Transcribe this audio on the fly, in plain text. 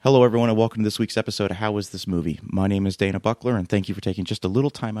Hello, everyone, and welcome to this week's episode of How Is This Movie? My name is Dana Buckler, and thank you for taking just a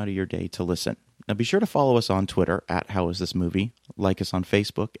little time out of your day to listen. Now, be sure to follow us on Twitter at How Is This Movie, like us on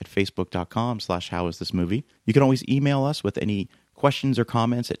Facebook at facebook.com/HowIsThisMovie. You can always email us with any questions or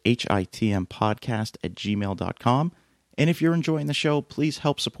comments at hitmpodcast@gmail.com. And if you're enjoying the show, please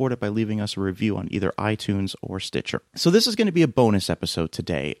help support it by leaving us a review on either iTunes or Stitcher. So this is going to be a bonus episode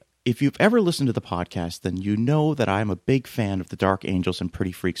today. If you've ever listened to the podcast, then you know that I'm a big fan of the Dark Angels and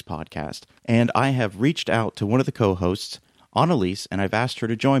Pretty Freaks podcast. And I have reached out to one of the co-hosts, Annaleis, and I've asked her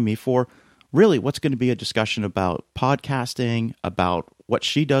to join me for really what's going to be a discussion about podcasting, about what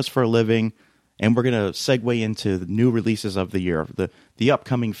she does for a living, and we're going to segue into the new releases of the year, the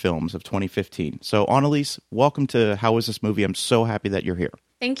upcoming films of 2015. So, Annaleis, welcome to How Is This Movie? I'm so happy that you're here.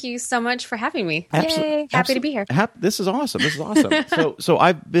 Thank you so much for having me. Yay! Happy to be here. This is awesome. So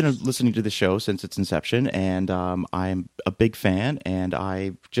I've been listening to the show since its inception, and I'm a big fan, and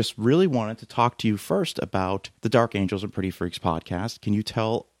I just really wanted to talk to you first about the Dark Angels and Pretty Freaks podcast. Can you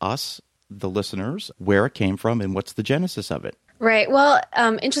tell us, the listeners, where it came from and what's the genesis of it? Right. Well,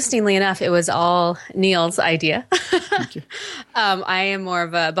 interestingly enough, it was all Neil's idea. I am more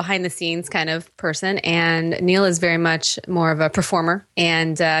of a behind-the-scenes kind of person, and Neil is very much more of a performer.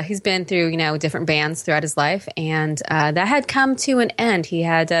 And he's been through, different bands throughout his life, and that had come to an end. He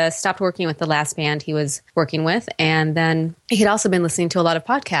had stopped working with the last band he was working with, and then he'd also been listening to a lot of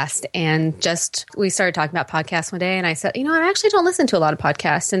podcasts. And we started talking about podcasts one day, and I said, I actually don't listen to a lot of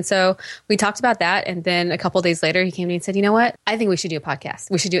podcasts. And so we talked about that, and then a couple of days later, he came to me and said, you know what? I think we should do a podcast.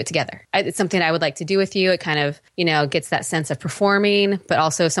 We should do it together. It's something I would like to do with you. It kind of, gets that sense of performing, but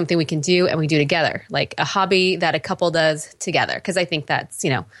also something we can do and we do together, like a hobby that a couple does together. Because I think that's,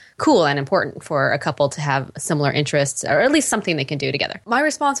 cool and important for a couple to have similar interests, or at least something they can do together. My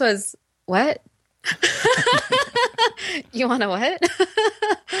response was, what? You want to what?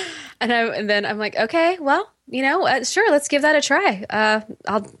 And then I'm like, okay, well, sure, let's give that a try.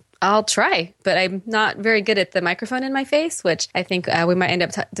 I'll try, but I'm not very good at the microphone in my face, which I think we might end up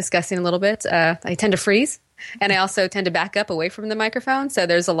discussing a little bit. I tend to freeze, and I also tend to back up away from the microphone. So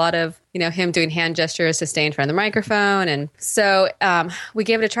there's a lot of, him doing hand gestures to stay in front of the microphone. And so we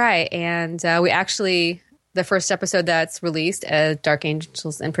gave it a try, and we actually, the first episode that's released, Dark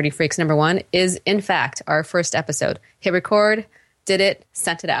Angels and Pretty Freaks #1, is in fact our first episode. Hit record, did it,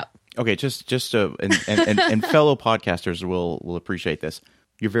 sent it out. Okay, just and fellow podcasters will appreciate this.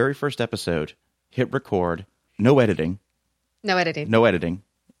 Your very first episode, hit record, no editing,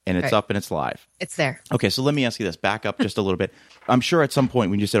 and it's up and it's live. It's there. Okay, so let me ask you this. Back up just a little bit. I'm sure at some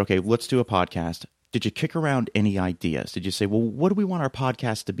point when you said, okay, let's do a podcast, did you kick around any ideas? Did you say, well, what do we want our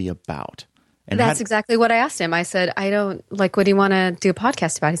podcast to be about? And that's exactly what I asked him. I said, what do you want to do a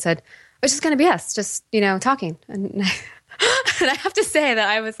podcast about? He said, it's just going to be us, just, talking. And I have to say that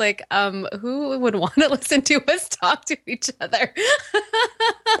I was like, who would want to listen to us talk to each other?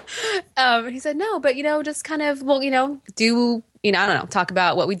 He said, no, but, just kind of, do, I don't know, talk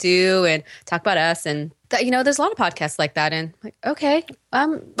about what we do and talk about us. And, that, there's a lot of podcasts like that. And I'm like, okay,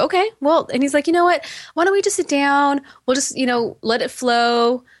 well, and he's like, you know what? Why don't we just sit down? We'll just, let it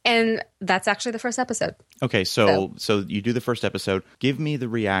flow. And that's actually the first episode. Okay, so you do the first episode. Give me the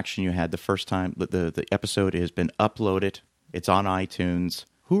reaction you had the first time the episode has been uploaded. It's on iTunes.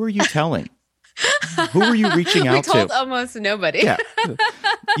 Who are you telling? Who are you reaching out to? We told almost nobody. Yeah.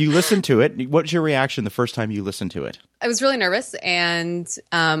 You listened to it. What's your reaction the first time you listened to it? I was really nervous, and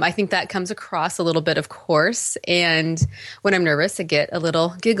I think that comes across a little bit, of course. And when I'm nervous, I get a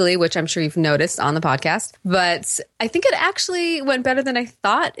little giggly, which I'm sure you've noticed on the podcast. But I think it actually went better than I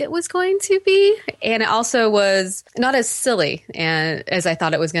thought it was going to be. And it also was not as silly as I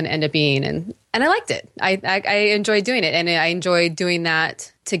thought it was going to end up being. And I liked it. I enjoyed doing it, and I enjoyed doing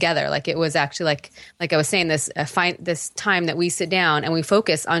that together. Like it was actually like I was saying, this time that we sit down and we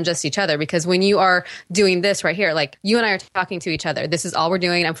focus on just each other. Because when you are doing this right here, like you and I are talking to each other, this is all we're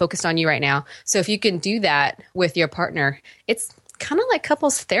doing. I'm focused on you right now. So if you can do that with your partner, it's kind of like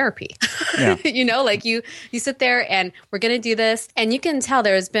couples therapy. Yeah. Like you sit there and we're going to do this. And you can tell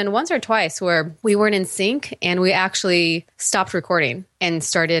there's been once or twice where we weren't in sync and we actually stopped recording and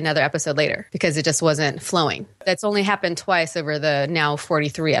started another episode later because it just wasn't flowing. That's only happened twice over the now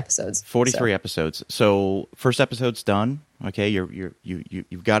 43 episodes. 43 episodes. So first episode's done. Okay,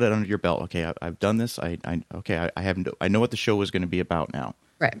 you've got it under your belt. Okay, I've done this. I know what the show is going to be about now.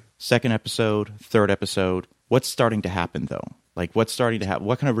 Right. Second episode, third episode. What's starting to happen though? Like what's starting to happen?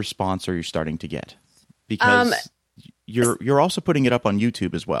 What kind of response are you starting to get? Because you're also putting it up on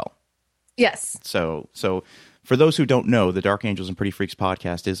YouTube as well. Yes. So for those who don't know, the Dark Angels and Pretty Freaks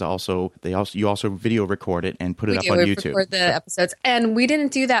podcast is also you also video record it and put it up on YouTube. We record the episodes, and we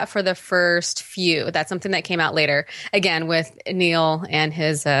didn't do that for the first few. That's something that came out later. Again, with Neil and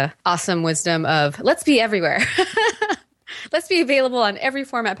his awesome wisdom of let's be everywhere. Let's be available on every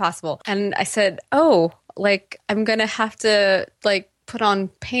format possible. And I said, oh, like I'm going to have to like put on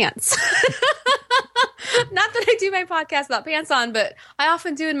pants. Not that I do my podcast without pants on, but I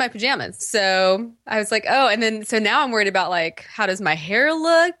often do in my pajamas. So I was like, oh, and then so now I'm worried about like, how does my hair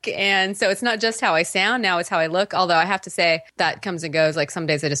look? And so it's not just how I sound. Now it's how I look. Although I have to say that comes and goes. Like some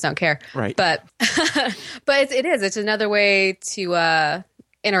days I just don't care. Right. But it's another way to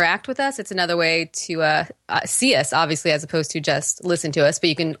interact with us. It's another way to see us, obviously, as opposed to just listen to us. But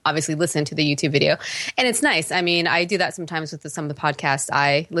you can obviously listen to the YouTube video. And it's nice. I mean, I do that sometimes with some of the podcasts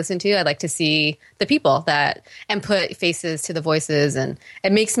I listen to. I like to see the people and put faces to the voices. And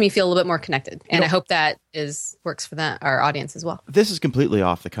it makes me feel a little bit more connected. And I hope that works for our audience as well. This is completely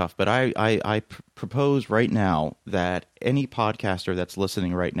off the cuff, but I propose right now that any podcaster that's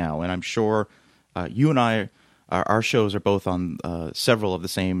listening right now, and I'm sure you and I, our shows are both on several of the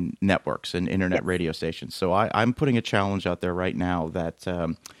same networks and internet radio stations. So I'm putting a challenge out there right now that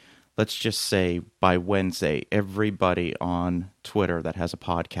let's just say by Wednesday, everybody on Twitter that has a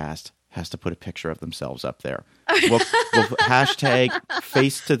podcast has to put a picture of themselves up there. We'll hashtag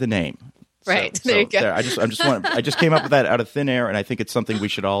face to the name. Right. There you go. I just came up with that out of thin air, and I think it's something we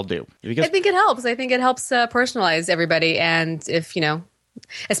should all do. I think it helps. I think it helps personalize everybody. And if,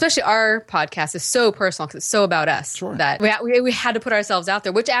 especially our podcast is so personal because it's so about us that we had to put ourselves out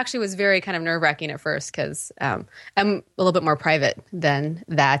there, which actually was very kind of nerve-wracking at first because I'm a little bit more private than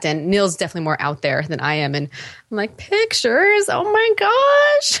that. And Neil's definitely more out there than I am. And I'm like, pictures? Oh my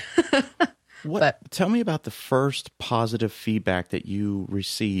gosh. Tell me about the first positive feedback that you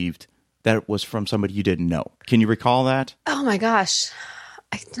received that was from somebody you didn't know. Can you recall that? Oh my gosh.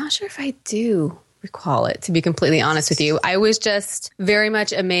 I'm not sure if I do recall it, to be completely honest with you. I was just very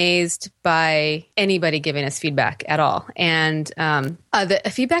much amazed by anybody giving us feedback at all. And the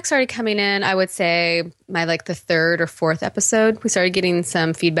feedback started coming in, I would say, the third or fourth episode. We started getting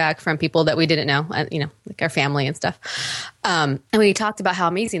some feedback from people that we didn't know, like our family and stuff. And we talked about how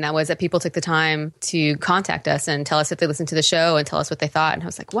amazing that was, that people took the time to contact us and tell us if they listened to the show and tell us what they thought. And I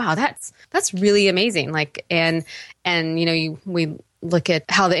was like, wow, that's really amazing. Like, and we look at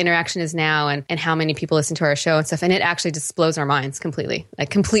how the interaction is now and how many people listen to our show and stuff. And it actually just blows our minds completely.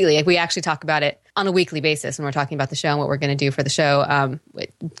 Like we actually talk about it on a weekly basis when we're talking about the show and what we're going to do for the show.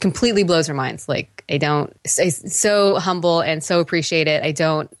 It completely blows our minds. Like I'm so humble and so appreciate it.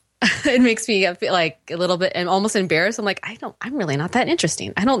 It makes me feel like a little bit and almost embarrassed. I'm like, I'm really not that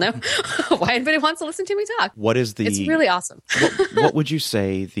interesting. I don't know why anybody wants to listen to me talk. It's really awesome. what would you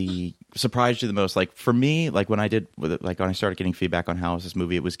say surprised you the most? Like for me, like when I started getting feedback on How Is This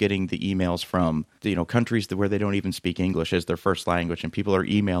Movie, it was getting the emails from countries where they don't even speak English as their first language, and people are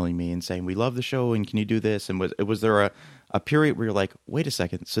emailing me and saying, we love the show and can you do this? And was there a period where you're like, wait a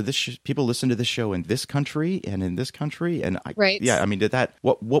second, so people listen to this show in this country and in this country? And right. Yeah, I mean,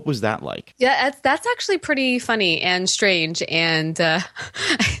 what was that like? Yeah, that's actually pretty funny and strange. And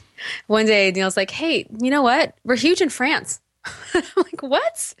one day Neil's like, hey, you know what? We're huge in France. I'm like,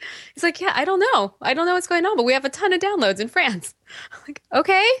 what? He's like, yeah, I don't know what's going on, but we have a ton of downloads in France. I'm like,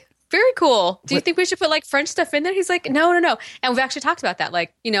 okay, very cool. Do you think we should put like French stuff in there? He's like, no. And we've actually talked about that,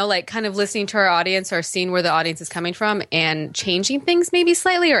 like, kind of listening to our audience or seeing where the audience is coming from and changing things maybe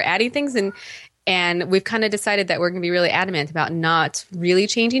slightly or adding things. And we've kind of decided that we're going to be really adamant about not really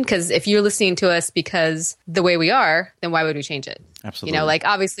changing, because if you're listening to us because the way we are, then why would we change it? Absolutely.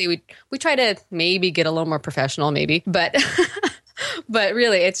 Obviously we try to maybe get a little more professional maybe, but but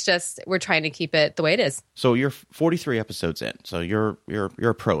really it's just we're trying to keep it the way it is. So you're 43 episodes in. So you're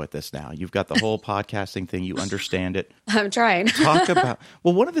a pro at this now. You've got the whole podcasting thing. You understand it. I'm trying.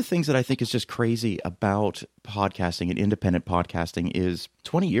 One of the things that I think is just crazy about podcasting and independent podcasting is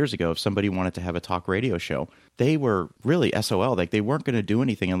 20 years ago, if somebody wanted to have a talk radio show, they were really SOL. Like they weren't going to do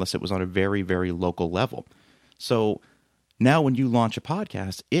anything unless it was on a very, very local level. So now when you launch a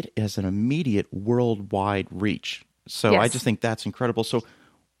podcast, it has an immediate worldwide reach. So yes. I just think that's incredible. So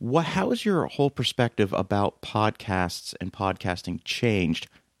how has your whole perspective about podcasts and podcasting changed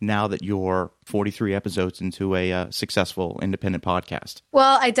now that you're 43 episodes into a successful independent podcast?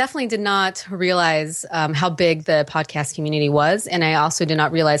 Well, I definitely did not realize how big the podcast community was. And I also did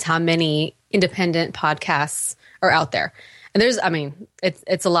not realize how many independent podcasts are out there. And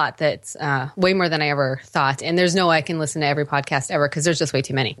it's a lot. That's way more than I ever thought. And there's no way I can listen to every podcast ever because there's just way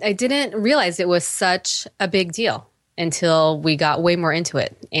too many. I didn't realize it was such a big deal. until we got way more into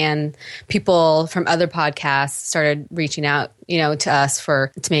it. And people from other podcasts started reaching out, to us to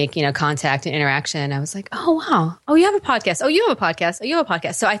make, contact and interaction. I was like, oh, wow. Oh, you have a podcast. Oh, you have a podcast. Oh, you have a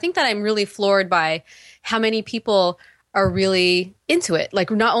podcast. So I think that I'm really floored by how many people are really into it.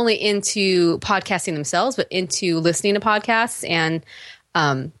 Like not only into podcasting themselves, but into listening to podcasts. And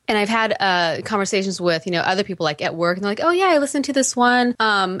I've had conversations with, other people like at work, and they're like, oh yeah, I listened to this one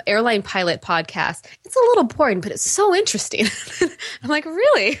airline pilot podcast. It's a little boring, but it's so interesting. I'm like,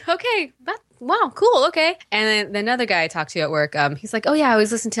 really? Okay. Wow, cool. Okay. And then another guy I talked to at work, he's like, oh yeah, I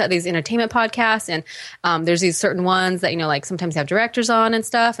always listen to these entertainment podcasts, and there's these certain ones that, like sometimes have directors on and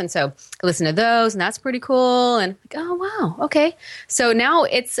stuff. And so I listen to those, and that's pretty cool. And like, oh wow. Okay. So now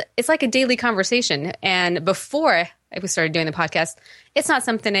it's like a daily conversation. And before I started doing the podcast, it's not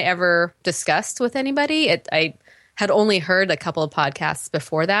something I ever discussed with anybody. I had only heard a couple of podcasts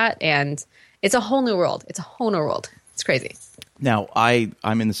before that, and it's a whole new world. It's crazy. Now,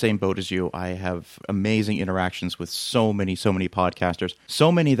 I'm in the same boat as you. I have amazing interactions with so many podcasters,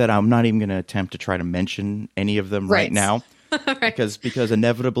 so many that I'm not even going to attempt to try to mention any of them right now, right. because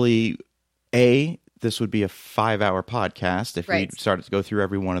inevitably, this would be a 5-hour podcast if we started to go through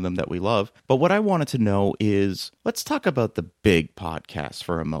every one of them that we love. But what I wanted to know is, let's talk about the big podcasts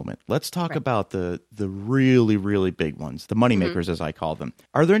for a moment. Let's talk about the really, really big ones, the moneymakers, as I call them.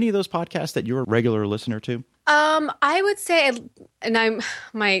 Are there any of those podcasts that you're a regular listener to? I would say, and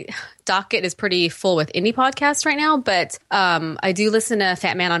my docket is pretty full with indie podcasts right now, but I do listen to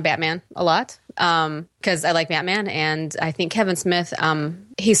Fat Man on Batman a lot because I like Batman, and I think Kevin Smith,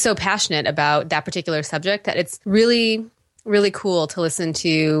 he's so passionate about that particular subject that it's really, really cool to listen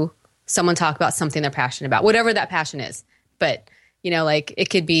to someone talk about something they're passionate about, whatever that passion is. But, like it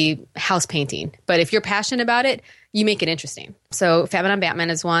could be house painting, but if you're passionate about it, you make it interesting. So Fat Man on Batman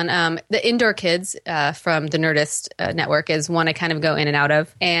is one. The Indoor Kids from the Nerdist Network is one I kind of go in and out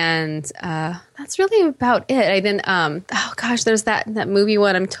of. And that's really about it. There's that movie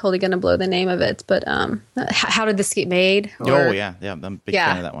one. I'm totally going to blow the name of it. But How Did This Get Made? Yeah. I'm a big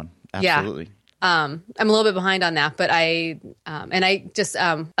fan of that one. Absolutely. Yeah. I'm a little bit behind on that, but on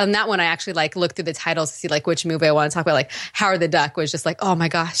that one, I actually looked through the titles to see which movie I want to talk about. Like Howard the Duck was just oh my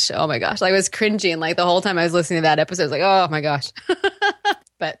gosh. I was cringing the whole time I was listening to that episode. I was like, oh my gosh.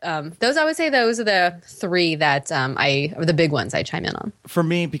 But I would say those are the three that are the big ones I chime in on. For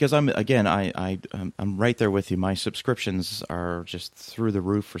me, because I'm right there with you. My subscriptions are just through the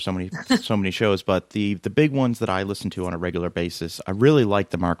roof for so many shows. But the big ones that I listen to on a regular basis, I really like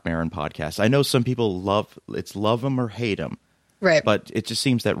the Marc Maron podcast. I know some people love him or hate him. Right. But it just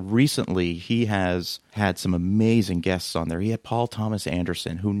seems that recently he has had some amazing guests on there. He had Paul Thomas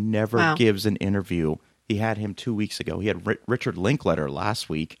Anderson, who never gives an interview. He had him 2 weeks ago. He had Richard Linklater last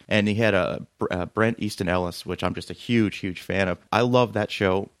week, and he had Brent Easton Ellis, which I'm just a huge, huge fan of. I love that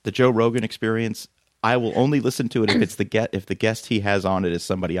show. The Joe Rogan Experience, I will only listen to it if the guest he has on it is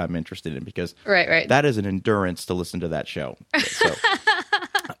somebody I'm interested in, because that is an endurance to listen to that show. So,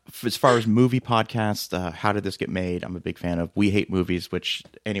 as far as movie podcasts, How Did This Get Made? I'm a big fan of. We Hate Movies, which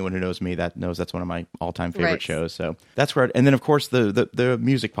anyone who knows me knows that's one of my all-time favorite shows. So that's where. And then of course the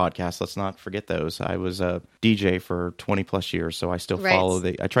music podcasts. Let's not forget those. I was a DJ for 20 plus years, so I still follow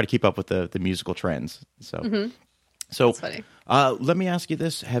I try to keep up with the musical trends. So. So that's funny. Let me ask you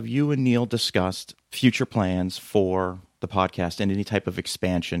this: have you and Neil discussed future plans for the podcast and any type of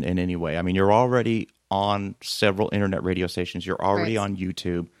expansion in any way? I mean, you're already on several internet radio stations. You're already on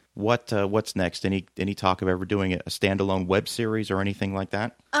YouTube. What's next? Any talk of ever doing a standalone web series or anything like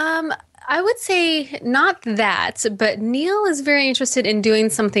that? I would say not that, but Neil is very interested in doing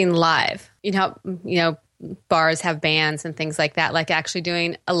something live. Bars have bands and things like that, like actually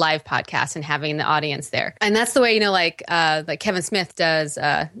doing a live podcast and having the audience there. And that's the way, like Kevin Smith does,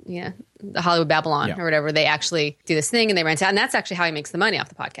 the Hollywood Babylon or whatever. They actually do this thing and they rent out. And that's actually how he makes the money off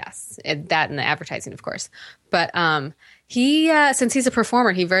the podcasts. That and the advertising, of course. But he, since he's a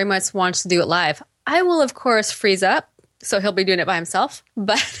performer, he very much wants to do it live. I will, of course, freeze up. So he'll be doing it by himself.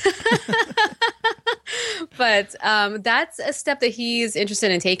 But that's a step that he's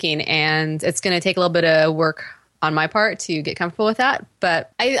interested in taking. And it's going to take a little bit of work on my part to get comfortable with that.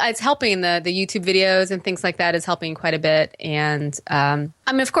 But it's helping. The YouTube videos and things like that is helping quite a bit. And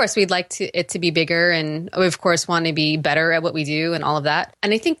of course, we'd like it to be bigger. And we, of course, want to be better at what we do and all of that.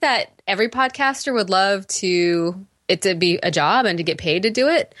 And I think that every podcaster would love to it to be a job and to get paid to do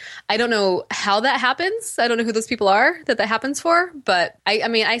it. I don't know how that happens. I don't know who those people are that happens for. But I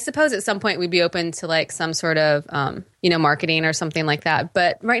mean, I suppose at some point we'd be open to like some sort of, marketing or something like that.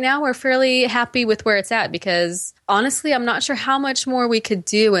 But right now we're fairly happy with where it's at because honestly, I'm not sure how much more we could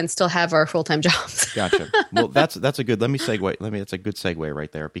do and still have our full-time jobs. Gotcha. Well, that's a good, that's a good segue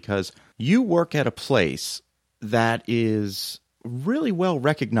right there because you work at a place that is really well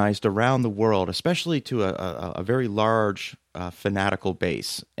recognized around the world, especially to a very large fanatical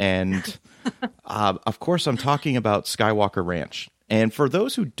base. And of course, I'm talking about Skywalker Ranch. And for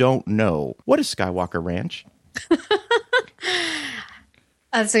those who don't know, what is Skywalker Ranch?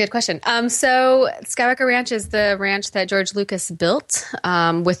 That's a good question. So Skywalker Ranch is the ranch that George Lucas built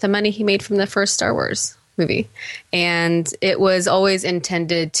with the money he made from the first Star Wars movie. And it was always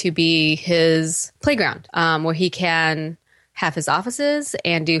intended to be his playground where he can have his offices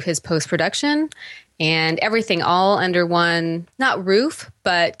and do his post-production and everything all under one, not roof,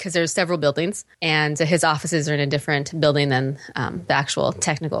 but because there's several buildings and his offices are in a different building than the actual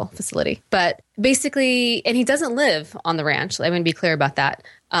technical facility. But basically, and he doesn't live on the ranch. Let me be clear about that.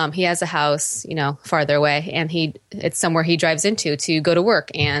 He has a house, farther away, and it's somewhere he drives into to go to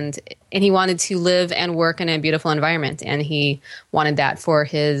work. And he wanted to live and work in a beautiful environment. And he wanted that for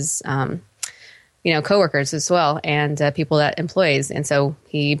his coworkers as well and people that employees. And so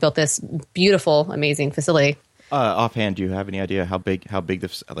he built this beautiful, amazing facility. Offhand, do you have any idea how big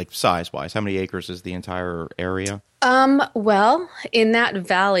this, like size wise, how many acres is the entire area? Well, in that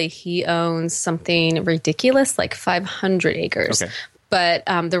valley, he owns something ridiculous, like 500 acres. Okay. But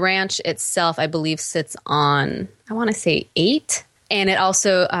the ranch itself, I believe, sits on, I want to say 8. And it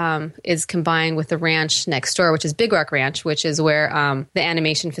also is combined with the ranch next door, which is Big Rock Ranch, which is where the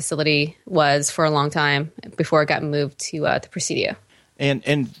animation facility was for a long time before it got moved to the Presidio.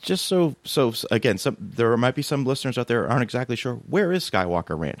 And just so again, there might be some listeners out there who aren't exactly sure, where is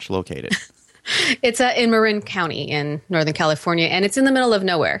Skywalker Ranch located? It's in Marin County in Northern California, and it's in the middle of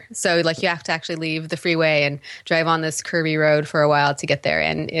nowhere. So, like, you have to actually leave the freeway and drive on this curvy road for a while to get there.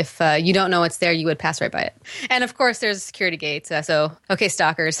 And if you don't know it's there, you would pass right by it. And, of course, there's a security gate. Okay,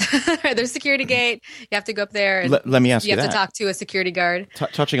 stalkers. There's a security gate. You have to go up there. And let me ask you that. You have to talk to a security guard.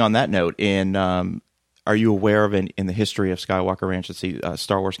 Touching on that note, are you aware of in the history of Skywalker Ranch? Let's see,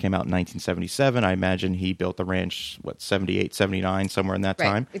 Star Wars came out in 1977. I imagine he built the ranch, 78, 79, somewhere in that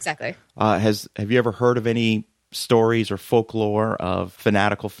time? Exactly. Have you ever heard of any stories or folklore of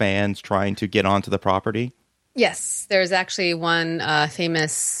fanatical fans trying to get onto the property? Yes, there's actually one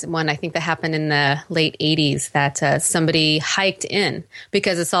famous one, I think, that happened in the late 80s that somebody hiked in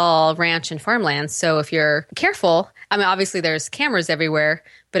because it's all ranch and farmland. So if you're careful, I mean, obviously there's cameras everywhere,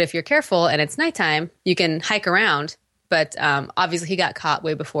 but if you're careful and it's nighttime, you can hike around. But obviously he got caught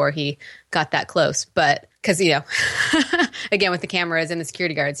way before he got that close. But because, again, with the cameras and the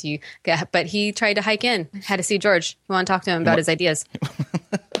security guards, but he tried to hike in, had to see George. You want to talk to him about his ideas.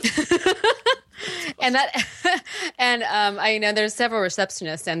 I know there's several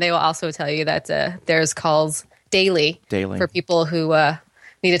receptionists, and they will also tell you that there's calls daily for people who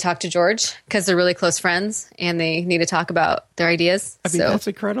need to talk to George because they're really close friends and they need to talk about their ideas. I mean, that's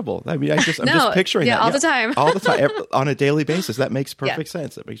incredible. I mean, I'm just picturing that. All the time. All the time, on a daily basis. That makes perfect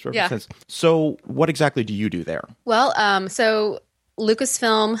sense. That makes perfect sense. So what exactly do you do there? Well, so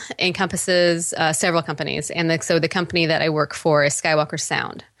Lucasfilm encompasses several companies. And so the company that I work for is Skywalker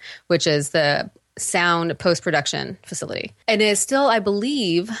Sound, which is the sound post-production facility. And it is still, I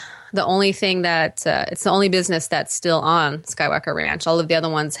believe, the only thing that it's the only business that's still on Skywalker Ranch. All of the other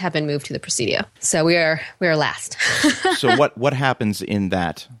ones have been moved to the Presidio. So we are last. So what happens in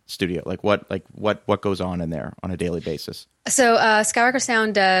that studio? What goes on in there on a daily basis? So Skywalker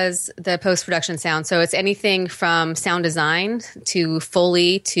Sound does the post-production sound. So it's anything from sound design to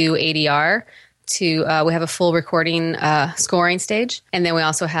Foley to ADR. We have a full recording scoring stage. And then we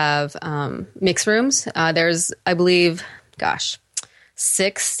also have mix rooms. There's, I believe,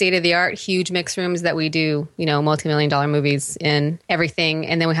 6 state-of-the-art huge mix rooms that we do, multi-million-dollar movies in everything.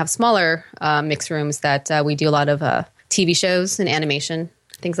 And then we have smaller mix rooms that we do a lot of TV shows and animation,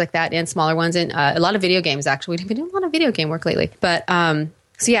 things like that, and smaller ones. And a lot of video games, actually. We've been doing a lot of video game work lately. But and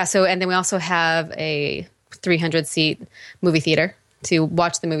then we also have a 300-seat movie theater to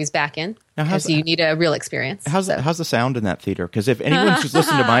watch the movies back in, because you need a real experience. How's the sound in that theater? Because if anyone who's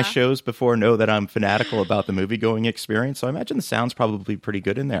listened to my shows before know that I'm fanatical about the movie-going experience, so I imagine the sound's probably pretty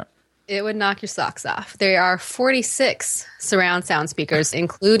good in there. It would knock your socks off. There are 46 surround sound speakers,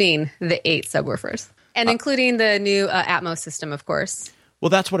 including the 8 subwoofers, and including the new Atmos system, of course. Well,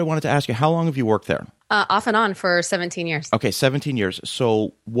 that's what I wanted to ask you. How long have you worked there? Off and on for 17 years. Okay, 17 years.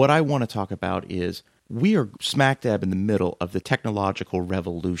 So what I want to talk about is we are smack dab in the middle of the technological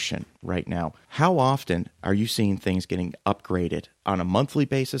revolution right now. How often are you seeing things getting upgraded on a monthly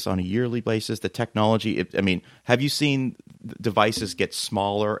basis, on a yearly basis? The technology, have you seen devices get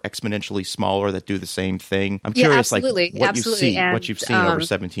smaller, exponentially smaller, that do the same thing? I'm curious, absolutely. what Absolutely. what you've seen over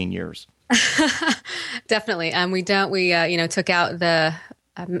 17 years. Definitely. We took out the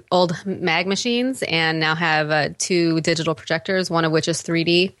old mag machines and now have 2 digital projectors, one of which is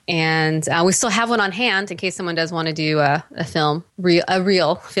 3D. And we still have one on hand in case someone does want to do a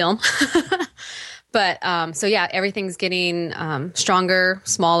real film. But so yeah, everything's getting stronger,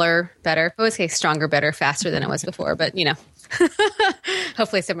 smaller, better. I always say stronger, better, faster than it was before, but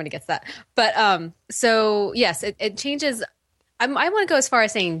hopefully somebody gets that. But so yes, it changes. I want to go as far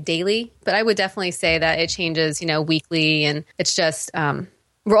as saying daily, but I would definitely say that it changes, weekly, and it's just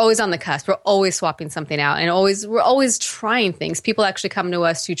we're always on the cusp. We're always swapping something out, and we're always trying things. People actually come to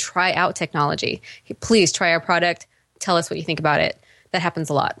us to try out technology. Please try our product. Tell us what you think about it. That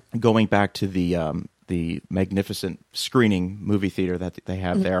happens a lot. Going back to the magnificent screening movie theater that they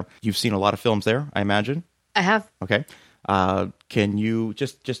have there, you've seen a lot of films there, I imagine? I have. Okay. Can you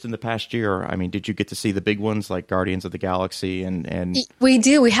just in the past year? Did you get to see the big ones like Guardians of the Galaxy and? We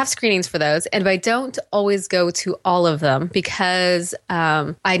do. We have screenings for those, and I don't always go to all of them because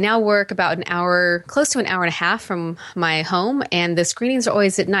I now work about close to an hour and a half from my home, and the screenings are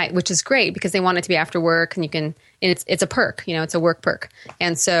always at night, which is great because they want it to be after work, and you can. And it's a perk, it's a work perk,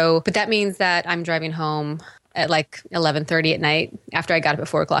 and so. But that means that I'm driving home at like 11:30 at night after I got up at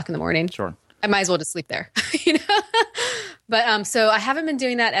 4:00 in the morning. Sure. I might as well just sleep there, But so I haven't been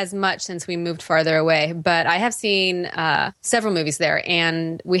doing that as much since we moved farther away. But I have seen several movies there,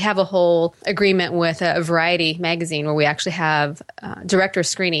 and we have a whole agreement with a Variety magazine where we actually have director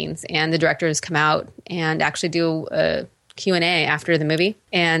screenings, and the directors come out and actually do a Q&A after the movie.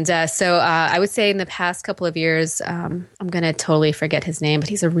 And so I would say in the past couple of years, I'm going to totally forget his name, but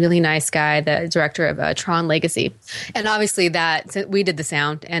he's a really nice guy, the director of Tron Legacy. And obviously we did the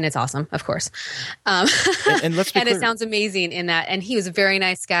sound, and it's awesome, of course. And let's be clear. It sounds amazing in that. And he was a very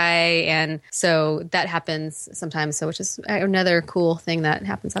nice guy. And so that happens sometimes, which is another cool thing that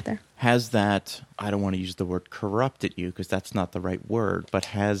happens out there. Has that, I don't want to use the word corrupted you because that's not the right word, but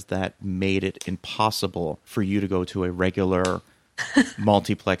has that made it impossible for you to go to a regular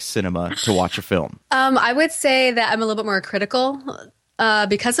multiplex cinema to watch a film? I would say that I'm a little bit more critical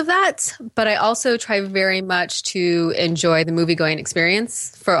because of that, but I also try very much to enjoy the movie-going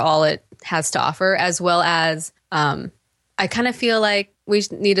experience for all it has to offer, as well as I kind of feel like we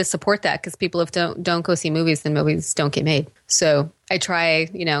need to support that because people, if don't go see movies, then movies don't get made. So I try,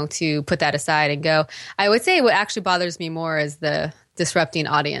 to put that aside and go. I would say what actually bothers me more is the disrupting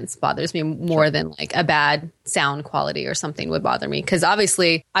audience bothers me more than like a bad sound quality or something would bother me. Because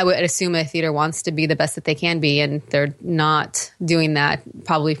obviously I would assume a theater wants to be the best that they can be, and they're not doing that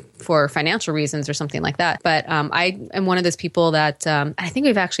probably for financial reasons or something like that. But I am one of those people that I think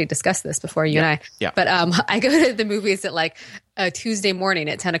we've actually discussed this before, you and I. Yeah. But I go to the movies at like a Tuesday morning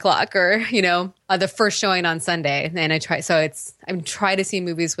at 10 o'clock or, the first showing on Sunday. And I try to see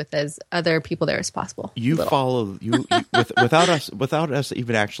movies with as other people there as possible. Without us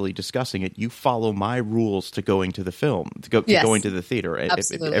even actually discussing it, you follow my rules to going to the film, going to the theater.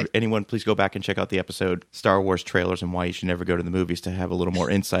 Absolutely. If anyone, please go back and check out the episode Star Wars trailers and why you should never go to the movies to have a little more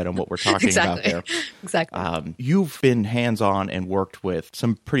insight on what we're talking about there. Exactly. You've been hands-on and worked with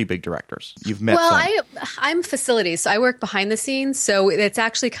some pretty big directors. You've met some. I'm facilities, so I work behind the scenes. So it's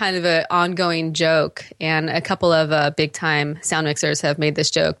actually kind of an ongoing joke. And a couple of big-time sound mixers have made this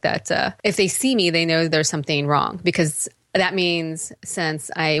joke that if they see me, they know there's something wrong. Because that means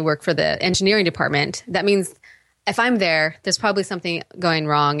since I work for the engineering department, that means if I'm there, there's probably something going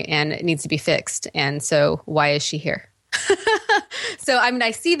wrong and it needs to be fixed. And so why is she here? So,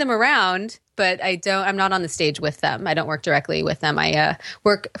 I see them around, but I'm not on the stage with them. I don't work directly with them. I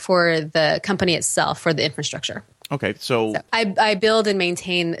work for the company itself for the infrastructure. Okay. So I build and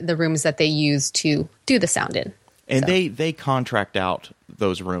maintain the rooms that they use to do the sound in. And they contract out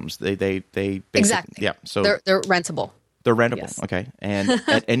those rooms. They basically, exactly. Yeah. So they're rentable. They're rentable. Yes. Okay. And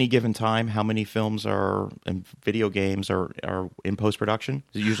at any given time, how many films and video games are in post-production?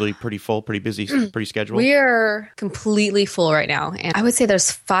 Is it usually pretty full, pretty busy, pretty scheduled? We are completely full right now. And I would say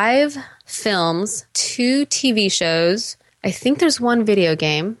there's 5 films, 2 TV shows. I think there's 1 video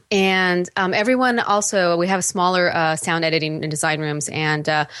game. And everyone also, we have smaller sound editing and design rooms. And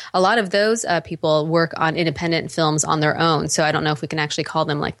a lot of those people work on independent films on their own. So I don't know if we can actually call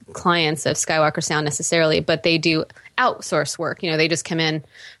them like clients of Skywalker Sound necessarily, but they do outsource work. They just come in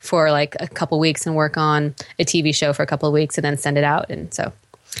for like a couple weeks and work on a TV show for a couple of weeks and then send it out. And so,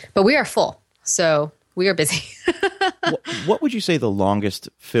 but we are full. So we are busy. What would you say the longest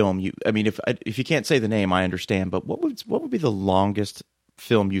film if you can't say the name, I understand, but what would be the longest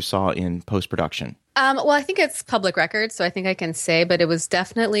film you saw in post-production? Well, I think it's public record, so I think I can say, but it was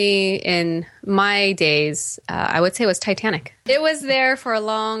definitely in my days, I would say it was Titanic. It was there for a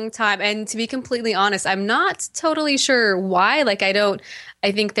long time. And to be completely honest, I'm not totally sure why.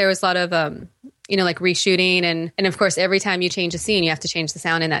 I think there was a lot of, reshooting. And of course, every time you change a scene, you have to change the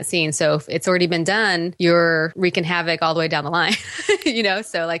sound in that scene. So if it's already been done, you're wreaking havoc all the way down the line,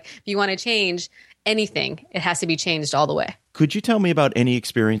 So if you want to change anything, it has to be changed all the way. Could you tell me about any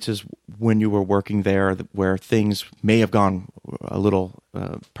experiences when you were working there where things may have gone a little,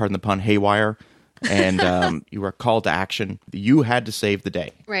 pardon the pun, haywire, and you were called to action? You had to save the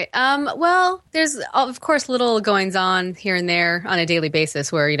day. Right. Well, there's, of course, little goings on here and there on a daily basis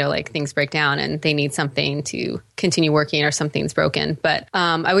where, things break down and they need something to continue working or something's broken. But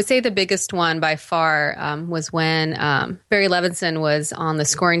I would say the biggest one by far was when Barry Levinson was on the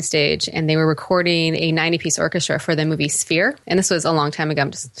scoring stage and they were recording a 90-piece orchestra for the movie Sphere. And this was a long time ago. I'm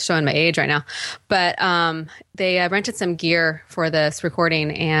just showing my age right now. But they rented some gear for this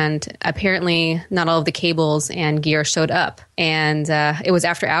recording, and apparently not all of the cables and gear showed up. And it was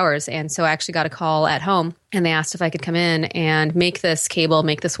after hours. And so I actually got a call at home, and they asked if I could come in and make this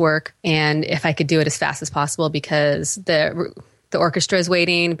work, and if I could do it as fast as possible because the orchestra is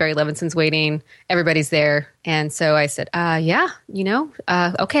waiting, Barry Levinson's waiting, everybody's there. And so I said,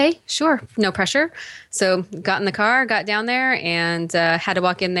 okay, sure, no pressure. So got in the car, got down there, and had to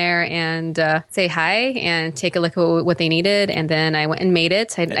walk in there and say hi and take a look at what they needed. And then I went and made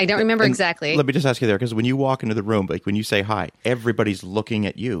it. I don't remember exactly. Let me just ask you there, because when you walk into the room, when you say hi, everybody's looking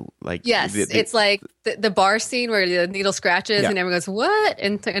at you. Yes, it's like the bar scene where the needle scratches and everyone goes, what?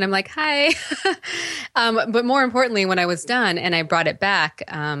 And I'm like, hi. But more importantly, when I was done and I brought it back,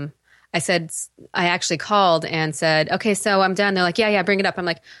 I actually called and said, okay, so I'm done. They're like, yeah, bring it up. I'm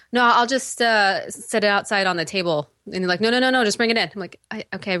like, no, I'll just set it outside on the table. And they're like, no, just bring it in. I'm like,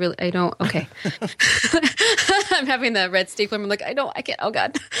 okay. I'm having the red stapler. I'm like, I can't, oh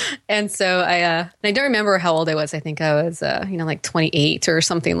God. And so I don't remember how old I was. I think I was, 28 or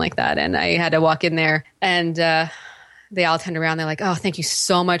something like that. And I had to walk in there and, they all turned around. They're like, oh, thank you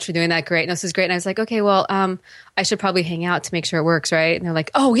so much for doing that. Great. No, this is great. And I was like, okay, well, I should probably hang out to make sure it works, right? And they're like,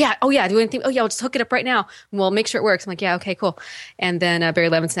 oh yeah. Do anything? Oh yeah, we'll just hook it up right now. And we'll make sure it works. I'm like, yeah, okay, cool. And then Barry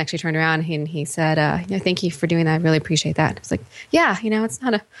Levinson actually turned around and he said, thank you for doing that. I really appreciate that. I was like, yeah, it's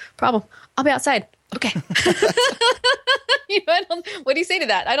not a problem. I'll be outside. Okay. What do you say to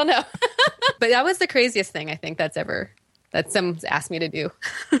that? I don't know. But that was the craziest thing I think that someone's asked me to do.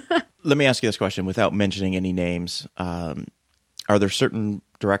 Let me ask you this question without mentioning any names. Are there certain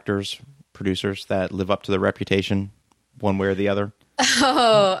directors, producers that live up to their reputation one way or the other?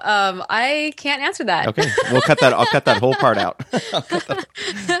 I can't answer that. Okay, we'll cut that. I'll cut that whole part out.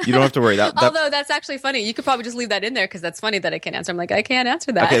 You don't have to worry. Although that's actually funny. You could probably just leave that in there because that's funny that I can't answer. I'm like, I can't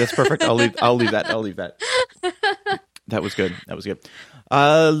answer that. Okay, that's perfect. I'll leave that. That was good.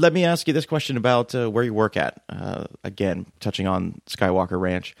 Let me ask you this question about where you work at. Again, touching on Skywalker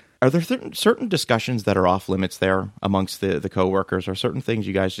Ranch. Are there certain discussions that are off limits there amongst the coworkers, or certain things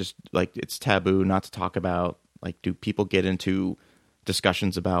you guys just it's taboo not to talk about? Do people get into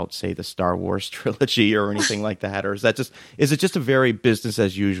discussions about, say, the Star Wars trilogy or anything like that, or is it just a very business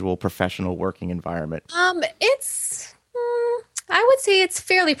as usual professional working environment? It's. I would say it's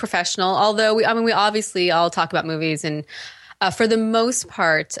fairly professional, although we obviously all talk about movies, and for the most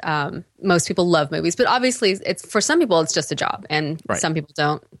part, most people love movies. But obviously, for some people, it's just a job, and some people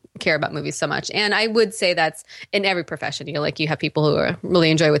don't care about movies so much. And I would say that's in every profession. You have people who really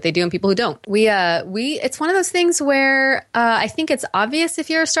enjoy what they do and people who don't. It's one of those things where I think it's obvious if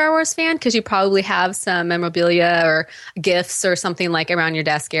you're a Star Wars fan because you probably have some memorabilia or gifts or something around your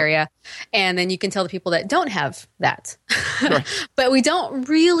desk area. And then you can tell the people that don't have that. Sure. But we don't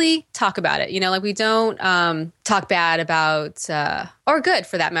really talk about it. We don't talk bad about, or good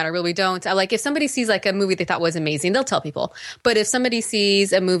for that matter. Really, we don't. If somebody sees a movie they thought was amazing, they'll tell people. But if somebody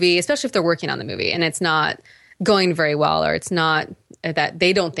sees a movie, especially if they're working on the movie and it's not going very well, or it's not that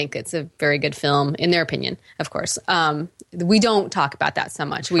they don't think it's a very good film, in their opinion, of course, we don't talk about that so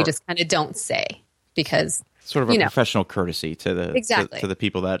much. Sure. We just kind of don't say because sort of a professional courtity to the to the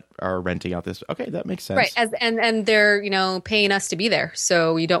people that are renting out this. Okay, that makes sense. Right, and they're paying us to be there,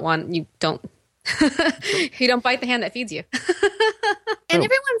 so you don't you don't bite the hand that feeds you. And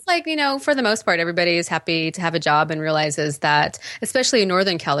everyone's for the most part, everybody is happy to have a job and realizes that, especially in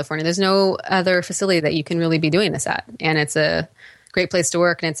Northern California, there's no other facility that you can really be doing this at. And it's a great place to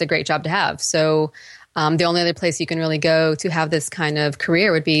work and it's a great job to have. So The only other place you can really go to have this kind of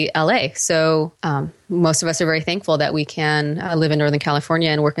career would be LA. So most of us are very thankful that we can live in Northern California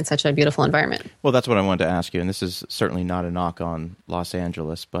and work in such a beautiful environment. Well, that's what I wanted to ask you, and this is certainly not a knock on Los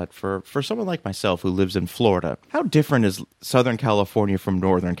Angeles, but for someone like myself who lives in Florida, how different is Southern California from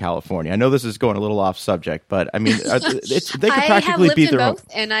Northern California? I know this is going a little off subject, but I mean, they could practically be their own. Both,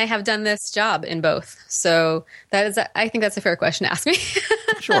 and I have done this job in both. So I think that's a fair question to ask me.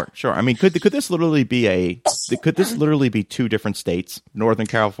 Sure. I mean, could this literally be two different states, Northern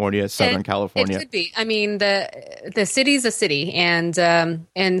California, Southern California? It could be. I mean, the city's a city, and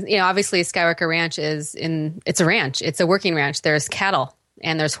obviously Skywalker Ranch it's a ranch. It's a working ranch. There's cattle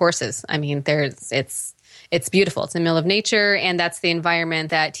and there's horses. I mean, it's beautiful. It's in the middle of nature, and that's the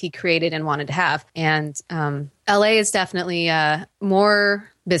environment that he created and wanted to have. And LA is definitely more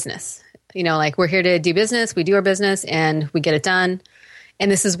business. Like, we're here to do business. We do our business and we get it done.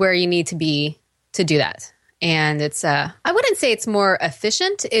 And this is where you need to be to do that. And it's, I wouldn't say it's more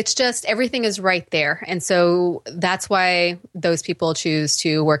efficient. It's just everything is right there. And so that's why those people choose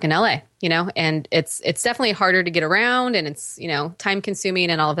to work in LA, and it's definitely harder to get around, and it's, time consuming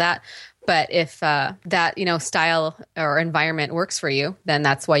and all of that. But if that, style or environment works for you, then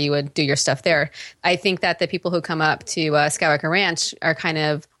that's why you would do your stuff there. I think that the people who come up to Skywalker Ranch are kind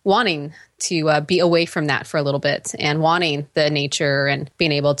of wanting to be away from that for a little bit, and wanting the nature and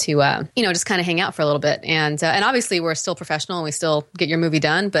being able to, just kind of hang out for a little bit. And obviously we're still professional and we still get your movie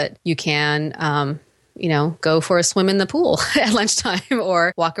done, but you can, go for a swim in the pool at lunchtime,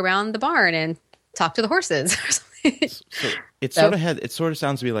 or walk around the barn and talk to the horses or something. So it sort of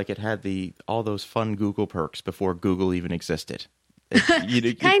sounds to me like it had all those fun Google perks before Google even existed.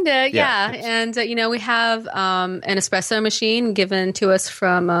 Kind of, yeah. And, we have an espresso machine given to us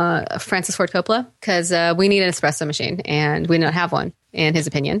from Francis Ford Coppola, because we need an espresso machine, and we don't have one, in his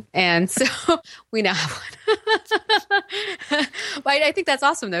opinion. And so we now have one. But I think that's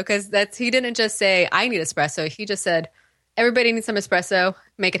awesome, though, because he didn't just say, I need espresso. He just said, everybody needs some espresso,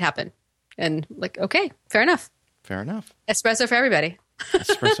 make it happen. And like, okay, fair enough. Espresso for everybody.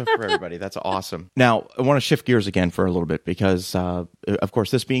 Espresso for everybody. That's awesome. Now, I want to shift gears again for a little bit because, of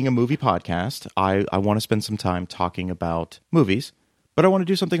course, this being a movie podcast, I want to spend some time talking about movies, but I want to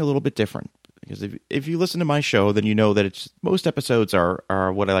do something a little bit different. Because if you listen to my show, then you know that most episodes are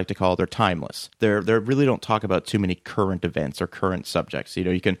what I like to call, they're timeless. They really don't talk about too many current events or current subjects.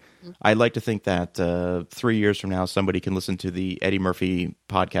 I like to think that 3 years from now, somebody can listen to the Eddie Murphy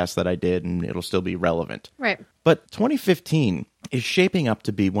podcast that I did, and it'll still be relevant. Right. But 2015 is shaping up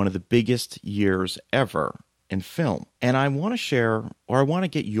to be one of the biggest years ever in film. And I want to share, or I want to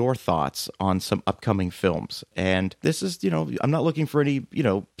get your thoughts on some upcoming films. And this is, I'm not looking for any,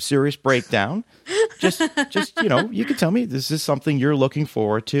 serious breakdown. Just, you can tell me this is something you're looking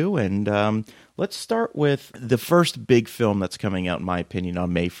forward to. And let's start with the first big film that's coming out, in my opinion,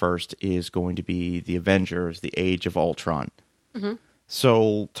 on May 1st is going to be The Avengers, The Age of Ultron. Mm-hmm.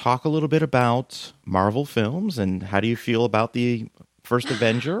 So talk a little bit about Marvel films, and how do you feel about the first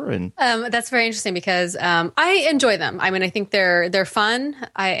Avenger? And that's very interesting because I enjoy them. I mean, I think they're fun.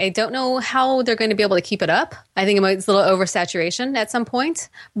 I don't know how they're going to be able to keep it up. I think it's a little oversaturation at some point,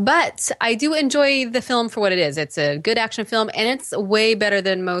 but I do enjoy the film for what it is. It's a good action film, and it's way better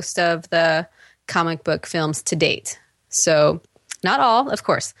than most of the comic book films to date. So not all, of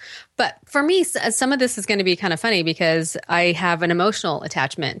course. But for me, some of this is going to be kind of funny because I have an emotional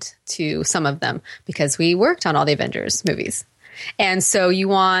attachment to some of them because we worked on all the Avengers movies. And so you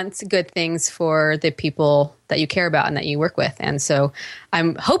want good things for the people that you care about and that you work with. And so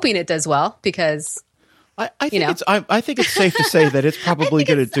I'm hoping it does well because I think it's safe to say that it's probably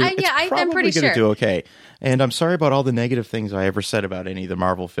going to do. I'm pretty sure. Do okay. And I'm sorry about all the negative things I ever said about any of the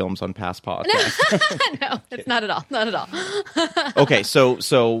Marvel films on past podcasts. No, it's not at all. Not at all. Okay,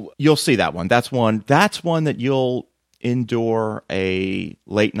 so you'll see that one. That's one that you'll endure a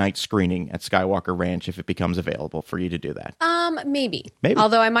late night screening at Skywalker Ranch if it becomes available for you to do that. Maybe.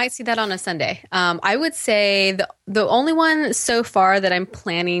 Although I might see that on a Sunday. I would say the only one so far that I'm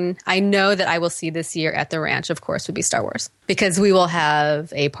planning, I know that I will see this year at the ranch, of course, would be Star Wars, because we will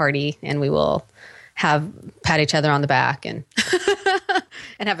have a party and we will pat each other on the back and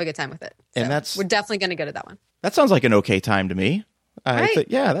and have a good time with it. So and we're definitely going to go to that one. That sounds like an okay time to me. Right?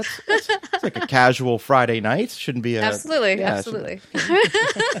 That's like a casual Friday night. Shouldn't be absolutely.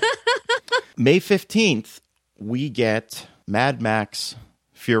 May 15th, we get Mad Max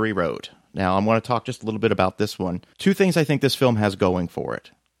Fury Road. Now, I want to talk just a little bit about this one. Two things I think this film has going for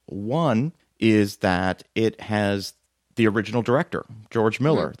it. One is that it has the original director, George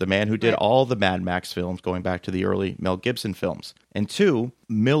Miller, the man who did all the Mad Max films going back to the early Mel Gibson films. And two,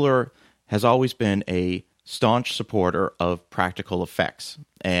 Miller has always been a staunch supporter of practical effects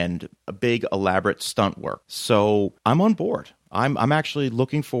and a big elaborate stunt work. So I'm on board. I'm actually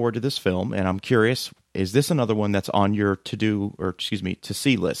looking forward to this film, and I'm curious, is this another one that's on your to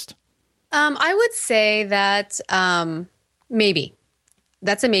see list? I would say that maybe.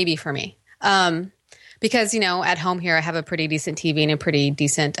 That's a maybe for me. Because, at home here, I have a pretty decent TV and a pretty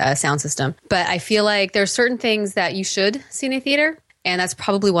decent sound system. But I feel like there's certain things that you should see in a theater, and that's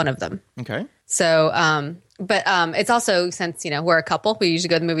probably one of them. Okay. So, but it's also, since, we're a couple, we usually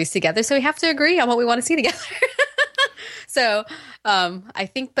go to the movies together, so we have to agree on what we want to see together. So, I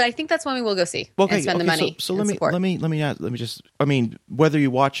think that's one we will go see and spend the money. So let me just, whether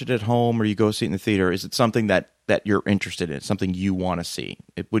you watch it at home or you go see it in the theater, is it something that you're interested in, something you want to see?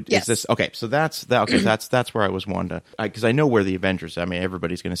 Yes. Is this okay? So that's where I was wanting to, because I know where the Avengers.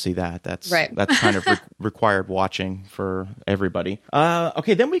 Everybody's going to see that. That's right. That's kind of required watching for everybody.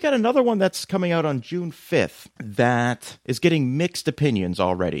 Okay, then we got another one that's coming out on June 5th that is getting mixed opinions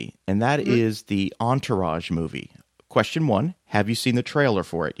already, and that is the Entourage movie. Question 1, have you seen the trailer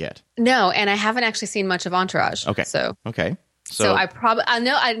for it yet? No, and I haven't actually seen much of Entourage. Okay. So I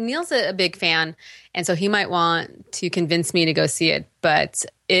know Neil's a big fan, and so he might want to convince me to go see it, but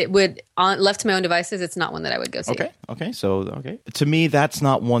it would, left to my own devices, it's not one that I would go see. Okay. To me, that's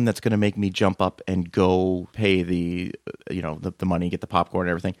not one that's going to make me jump up and go pay the money, get the popcorn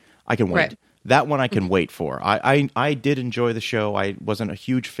and everything. I can wait. Right. That one I can wait for. I did enjoy the show. I wasn't a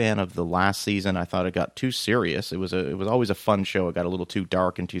huge fan of the last season. I thought it got too serious. It was always a fun show. It got a little too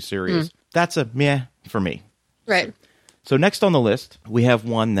dark and too serious. That's a meh for me. Right. So next on the list, we have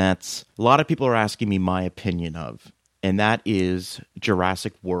one that's a lot of people are asking me my opinion of, and that is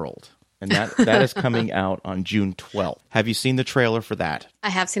Jurassic World. And that is coming out on June 12th. Have you seen the trailer for that? I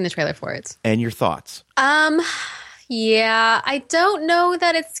have seen the trailer for it. And your thoughts? Yeah, I don't know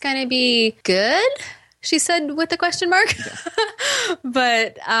that it's going to be good, she said with a question mark. Yeah.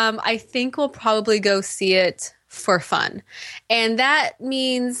 But I think we'll probably go see it for fun. And that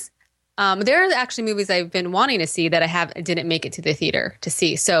means there are actually movies I've been wanting to see that I didn't make it to the theater to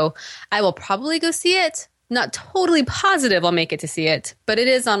see. So I will probably go see it. Not totally positive I'll make it to see it, but it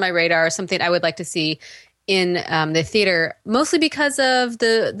is on my radar, something I would like to see in the theater, mostly because of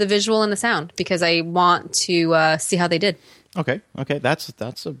the visual and the sound, because I want to see how they did. Okay.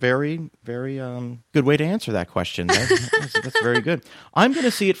 That's a very, very good way to answer that question. That's very good. I'm going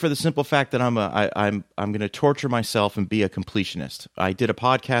to see it for the simple fact that I'm going to torture myself and be a completionist. I did a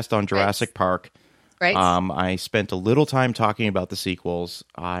podcast on Jurassic Park. Right. I spent a little time talking about the sequels.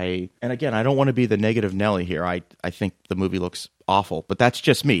 And again, I don't want to be the negative Nelly here. I think the movie looks awful, but that's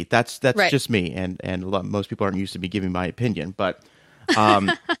just me. That's right. Just me. And most people aren't used to me giving my opinion, but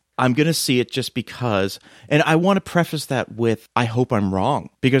I'm going to see it just because, and I want to preface that with, I hope I'm wrong,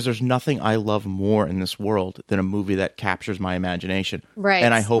 because there's nothing I love more in this world than a movie that captures my imagination. Right.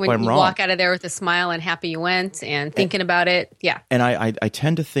 And I hope I'm wrong. When you walk out of there with a smile and happy you went and thinking about it. Yeah. And I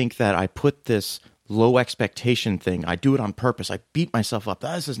tend to think that I put this low expectation thing. I do it on purpose. I beat myself up.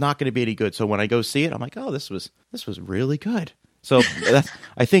 This is not going to be any good. So when I go see it, I'm like, oh, this was really good. So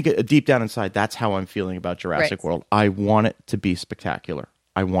I think deep down inside, that's how I'm feeling about Jurassic World. I want it to be spectacular.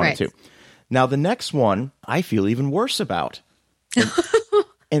 I want it to. Now, the next one I feel even worse about.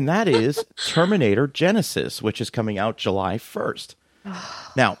 And that is Terminator Genesis, which is coming out July 1st.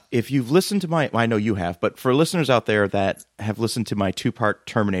 Now, if you've listened to I know you have, but for listeners out there that have listened to my 2-part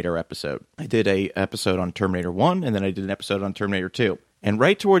Terminator episode, I did a episode on Terminator 1, and then I did an episode on Terminator 2. And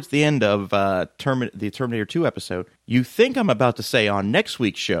right towards the end of the Terminator 2 episode, you think I'm about to say on next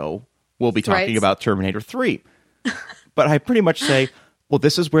week's show, we'll be talking about Terminator 3. But I pretty much say, well,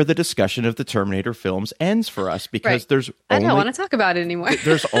 this is where the discussion of the Terminator films ends for us, because I don't want to talk about it anymore.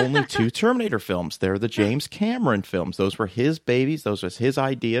 There's only 2 Terminator films. They're the James Cameron films. Those were his babies. Those were his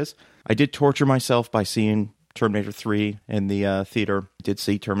ideas. I did torture myself by seeing Terminator 3 in the theater. I did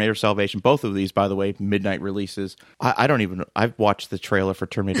see Terminator Salvation. Both of these, by the way, midnight releases. I've watched the trailer for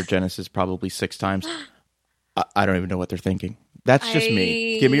Terminator Genesis probably 6 times. I don't even know what they're thinking. That's just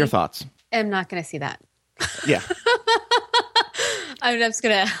me. Give me your thoughts. I'm not going to see that. Yeah. I'm just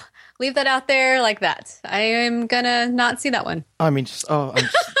going to leave that out there like that. I am going to not see that one. I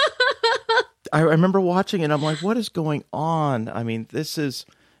remember watching it and I'm like, what is going on? I mean, this is,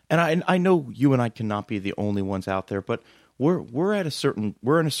 and I know you and I cannot be the only ones out there, but we're in a certain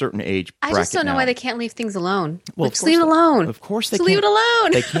age bracket. I just don't know why they can't leave things alone. Well, just leave it alone. Of course they can't. Leave it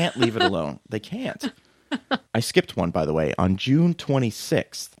alone. They can't leave it alone. They can't. I skipped one, by the way. On June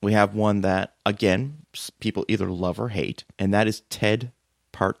 26th, we have one that, again, people either love or hate, and that is Ted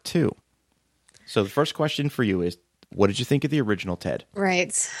Part 2. So the first question for you is, what did you think of the original Ted?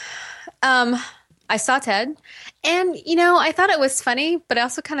 Right. I saw Ted, and I thought it was funny, but I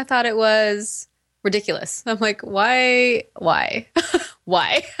also kind of thought it was ridiculous. I'm like, why, why?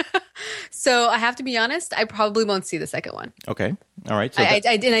 So I have to be honest. I probably won't see the second one. Okay, all right. So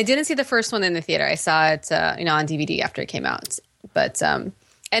I didn't see the first one in the theater. I saw it, on DVD after it came out. But and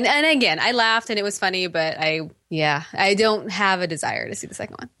again, I laughed and it was funny, but I don't have a desire to see the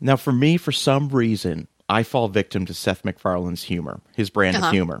second one. Now, for me, for some reason, I fall victim to Seth MacFarlane's humor, his brand of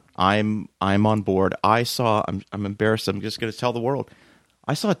humor. I'm on board. I'm embarrassed. I'm just going to tell the world.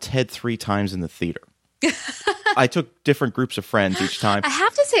 I saw Ted 3 times in the theater. I took different groups of friends each time. I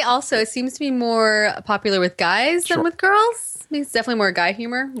have to say also, it seems to be more popular with guys than with girls. I mean, it's definitely more guy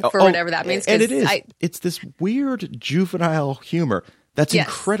humor for whatever that means. And it is. It's this weird juvenile humor that's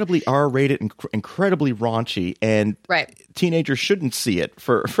incredibly R-rated and incredibly raunchy, and teenagers shouldn't see it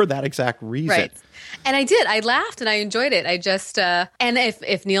for that exact reason. Right. And I did. I laughed and I enjoyed it. I just and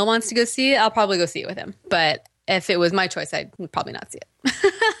if Neil wants to go see it, I'll probably go see it with him. But if it was my choice, I'd probably not see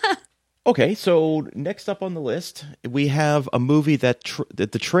it. Okay, so next up on the list, we have a movie that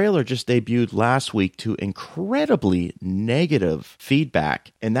the trailer just debuted last week to incredibly negative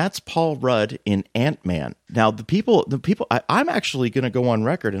feedback, and that's Paul Rudd in Ant-Man. Now, the people, I'm actually going to go on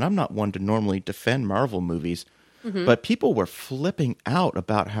record, and I'm not one to normally defend Marvel movies, but people were flipping out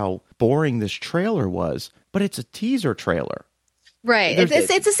about how boring this trailer was, but it's a teaser trailer. Right.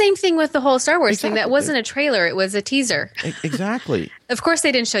 It's the same thing with the whole Star Wars thing. That wasn't a trailer. It was a teaser. Exactly. Of course,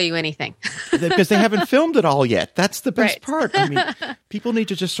 they didn't show you anything. Because they haven't filmed it all yet. That's the best part. I mean, people need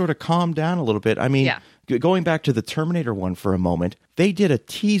to just sort of calm down a little bit. I mean, going back to the Terminator one for a moment, they did a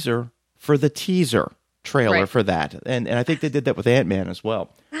teaser for the teaser trailer for that. And I think they did that with Ant-Man as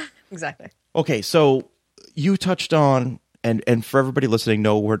well. Exactly. Okay, so you touched on... And for everybody listening,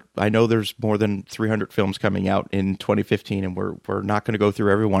 I know there's more than 300 films coming out in 2015, and we're not going to go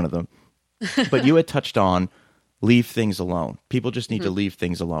through every one of them. But you had touched on leave things alone. People just need to leave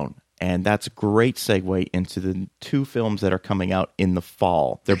things alone. And that's a great segue into the 2 films that are coming out in the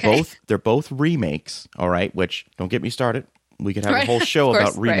fall. They're both remakes, all right, which, don't get me started. We could have a whole show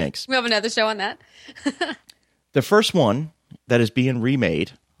about remakes. We have another show on that. The first one that is being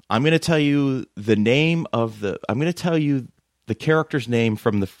remade, I'm going to tell you the name of I'm going to tell you the character's name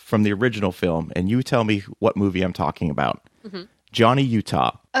from the original film, and you tell me what movie I'm talking about. Johnny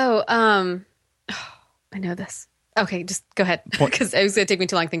Utah. Oh, I know this. Okay, just go ahead, because it was going to take me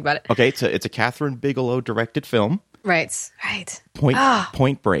too long to think about it. Okay, it's a Catherine Bigelow directed film. Right.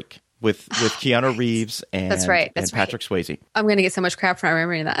 Point Break. With Keanu Reeves and Patrick Swayze. I'm going to get so much crap for not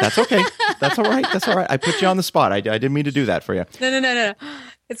remembering that. That's okay. That's all right. I put you on the spot. I didn't mean to do that for you. No.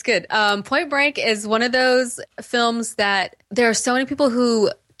 It's good. Point Break is one of those films that there are so many people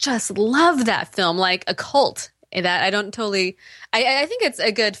who just love that film, like a cult. That I don't totally... I think it's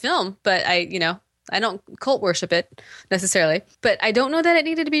a good film, but I don't cult worship it necessarily. But I don't know that it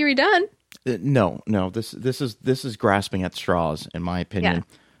needed to be redone. No. This is grasping at straws, in my opinion.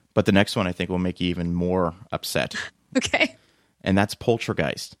 Yeah. But the next one, I think, will make you even more upset. Okay. And that's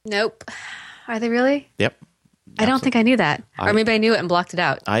Poltergeist. Nope. Are they really? Yep. I don't think I knew that. Or maybe I knew it and blocked it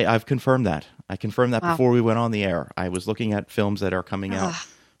out. I've confirmed that. I confirmed that before we went on the air. I was looking at films that are coming out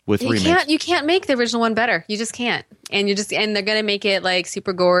with remakes. You can't make the original one better. You just can't. And they're going to make it like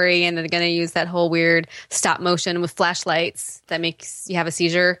super gory, and they're going to use that whole weird stop motion with flashlights that makes you have a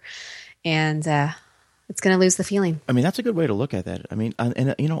seizure. And... it's going to lose the feeling. I mean, that's a good way to look at that. I mean,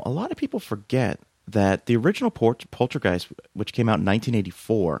 and a lot of people forget that the original Poltergeist, which came out in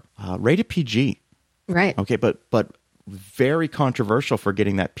 1984, rated PG. Right. Okay, but very controversial for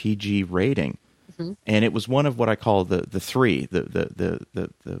getting that PG rating. And it was one of what I call the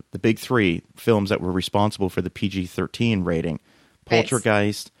big 3 films that were responsible for the PG-13 rating: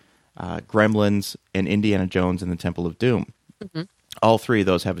 Poltergeist, Gremlins, and Indiana Jones and the Temple of Doom. All 3 of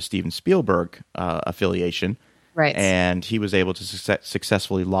those have a Steven Spielberg affiliation, right? And he was able to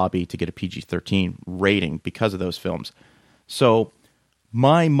successfully lobby to get a PG-13 rating because of those films. So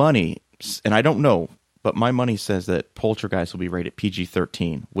my money, and I don't know, but my money says that Poltergeist will be rated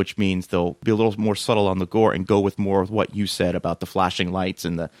PG-13, which means they'll be a little more subtle on the gore and go with more of what you said about the flashing lights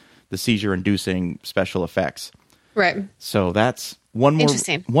and the seizure-inducing special effects. Right. So that's one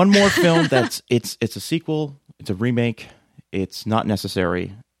more film that's it's a sequel, it's a remake. It's not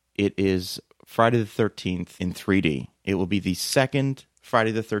necessary. It is Friday the 13th in 3D. It will be the second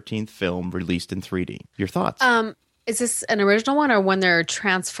Friday the 13th film released in 3D. Your thoughts? Is this an original one or one they're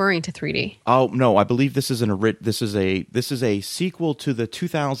transferring to 3D? Oh no, I believe this is a sequel to the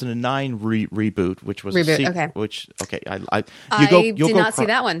 2009 reboot, which was reboot. okay. Which I did not see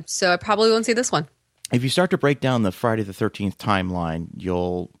that one, so I probably won't see this one. if you start to break down the Friday the 13th timeline,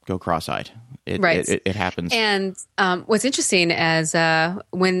 you'll go cross-eyed. It happens. And what's interesting is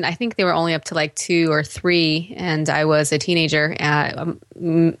when I think they were only up to like 2 or 3, and I was a teenager,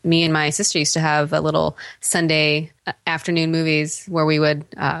 me and my sister used to have a little Sunday afternoon movies where we would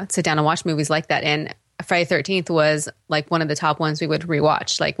sit down and watch movies like that. And Friday the 13th was like one of the top ones we would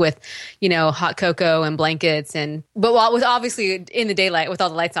rewatch, like with, hot cocoa and blankets, but with obviously in the daylight with all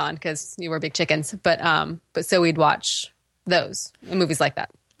the lights on because you were big chickens. But so we'd watch those movies like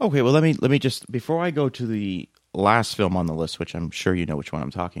that. Okay, well, let me just, before I go to the last film on the list, which I'm sure you know which one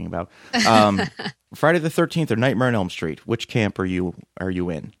I'm talking about, Friday the 13th or Nightmare on Elm Street, which camp are you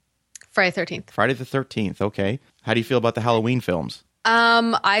in? Friday the 13th. Friday the 13th, okay. How do you feel about the Halloween films?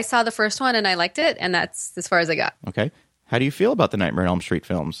 I saw the first one and I liked it, and that's as far as I got. Okay. How do you feel about the Nightmare on Elm Street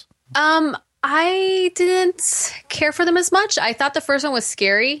films? I didn't care for them as much. I thought the first one was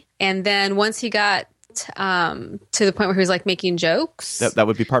scary, and then once he got to the point where he was like making jokes. That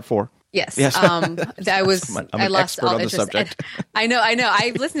would be part 4. Yes. I'm I lost expert all on interest. the subject. I know.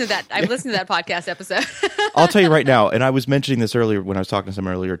 I've listened to that podcast episode. I'll tell you right now, and I was mentioning this earlier when I was talking to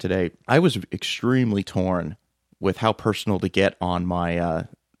someone earlier today. I was extremely torn with how personal to get on my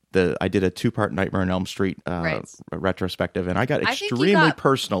I did a 2-part Nightmare on Elm Street retrospective, and I got extremely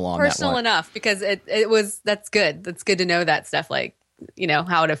personal on that one. Personal enough because that's good. That's good to know that stuff, like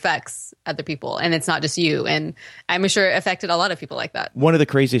how it affects other people, and it's not just you. And I'm sure it affected a lot of people like that. One of the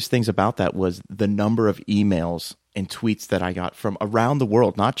craziest things about that was the number of emails and tweets that I got from around the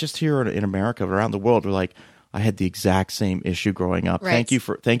world, not just here in America, but around the world. Were like, I had the exact same issue growing up. Right. Thank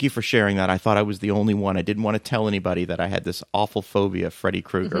you for sharing that. I thought I was the only one. I didn't want to tell anybody that I had this awful phobia of Freddy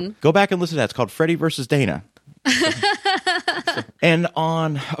Krueger. Mm-hmm. Go back and listen to that. It's called Freddy versus Dana. And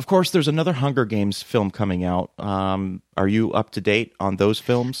of course, there's another Hunger Games film coming out. Are you up to date on those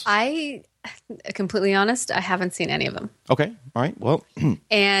films? Completely honest, I haven't seen any of them. Okay. All right. Well,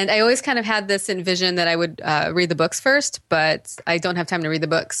 and I always kind of had this envision that I would read the books first, but I don't have time to read the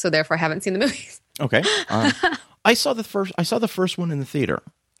books, so therefore I haven't seen the movies. Okay. I saw the first one in the theater,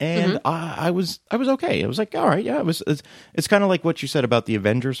 and I was okay. It was like, all right, yeah. It's kind of like what you said about the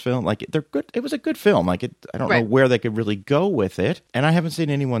Avengers film. Like, they're good. It was a good film. Like, I don't know where they could really go with it, and I haven't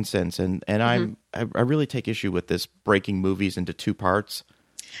seen anyone since. And I really take issue with this breaking movies into 2 parts.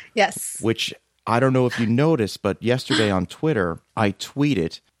 Yes. Which I don't know if you noticed, but yesterday on Twitter, I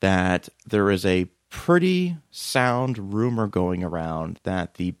tweeted that there is a pretty sound rumor going around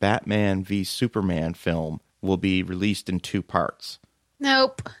that the Batman v Superman film will be released in 2 parts.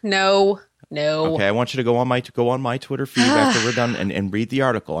 Nope. No. Okay, I want you to go on my Twitter feed after we're done and read the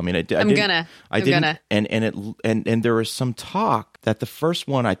article. I mean, I'm gonna. And there is some talk that the first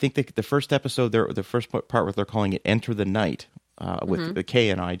one, I think the first episode, the first part where they're calling it Enter the Night, with the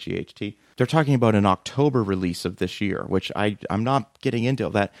KNIGHT. They're talking about an October release of this year, which I'm not getting into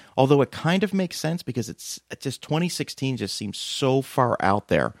that, although it kind of makes sense because it's just 2016 just seems so far out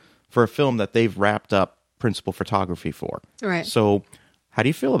there for a film that they've wrapped up principal photography for. Right. So how do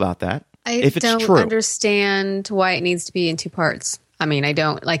you feel about that? I don't understand why it needs to be in 2 parts. I mean, I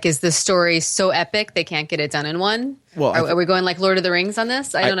don't is the story so epic they can't get it done in one? Well, are we going like Lord of the Rings on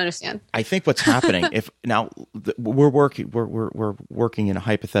this? I don't understand. I think what's happening we're working in a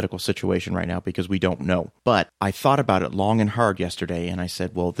hypothetical situation right now because we don't know. But I thought about it long and hard yesterday, and I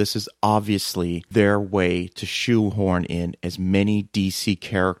said, well, this is obviously their way to shoehorn in as many DC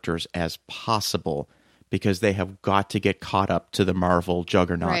characters as possible, because they have got to get caught up to the Marvel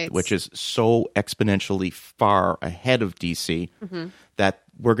juggernaut, which is so exponentially far ahead of DC that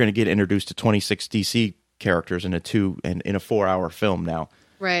we're going to get introduced to 26 DC characters in a 4-hour film now.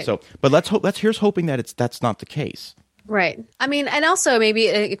 Right. So, but here's hoping that that's not the case. Right. I mean, and also maybe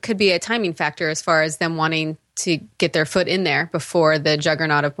it could be a timing factor as far as them wanting to get their foot in there before the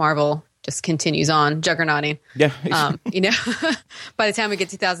juggernaut of Marvel just continues on juggernauting. Yeah. By the time we get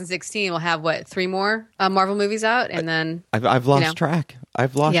to 2016, we'll have 3 more Marvel movies out, and then I've lost track.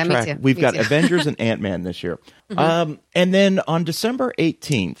 I've lost track. Me too. We've got Avengers and Ant-Man this year. And then on December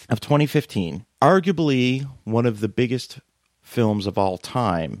 18th of 2015, arguably one of the biggest films of all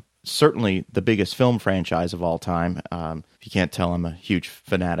time, certainly the biggest film franchise of all time. If you can't tell, I'm a huge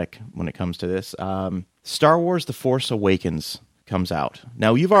fanatic when it comes to this. Star Wars: The Force Awakens comes out.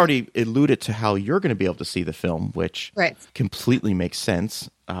 Now, you've already alluded to how you're going to be able to see the film, which completely makes sense.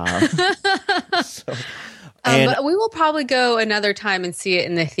 But we will probably go another time and see it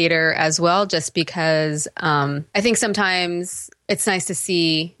in the theater as well, just because I think sometimes it's nice to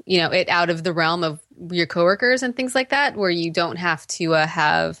see, it out of the realm of your coworkers and things like that, where you don't have to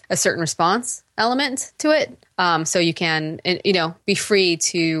have a certain response element to it. So you can, be free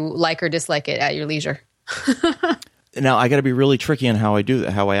to like or dislike it at your leisure. Now, I got to be really tricky on how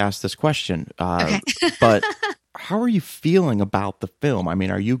I ask this question. Okay. But how are you feeling about the film? I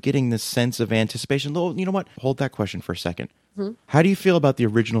mean, are you getting this sense of anticipation? Oh, you know what? Hold that question for a second. Mm-hmm. How do you feel about the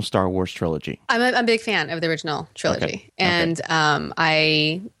original Star Wars trilogy? I'm a big fan of the original trilogy. Okay. And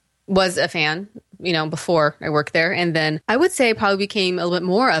I was a fan, before I worked there. And then I would say I probably became a little bit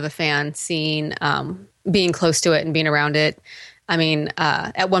more of a fan seeing, being close to it and being around it. I mean,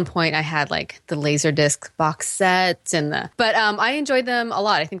 at one point I had like the Laserdisc box set but I enjoyed them a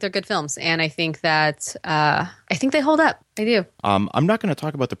lot. I think they're good films, and I think that I think they hold up. I do. I'm not going to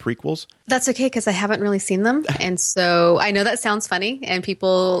talk about the prequels. That's okay, because I haven't really seen them, and so I know that sounds funny, and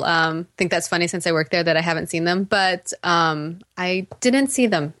people think that's funny since I work there that I haven't seen them, but I didn't see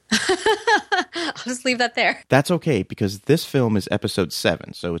them. I'll just leave that there. That's okay, because this film is episode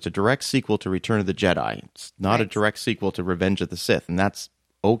 7, so it's a direct sequel to Return of the Jedi. It's not a direct sequel to Revenge of the Sith, and that's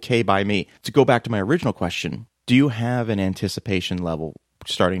okay by me. To go back to my original question, do you have an anticipation level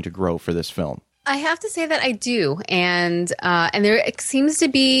starting to grow for this film? I have to say that I do, and there seems to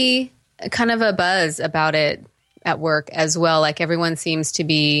be kind of a buzz about it at work as well. Like everyone seems to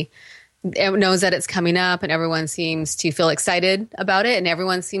knows that it's coming up, and everyone seems to feel excited about it, and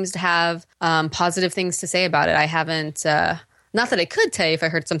everyone seems to have positive things to say about it. I haven't, not that I could tell you if I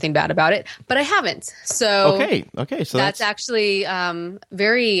heard something bad about it, but I haven't. So okay, so that's actually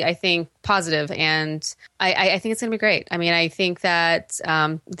very, I think, positive, and I think it's going to be great. I mean, I think that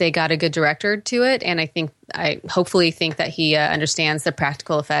they got a good director to it, and I hopefully think that he understands the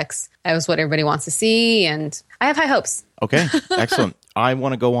practical effects as what everybody wants to see, and I have high hopes. Okay, excellent. I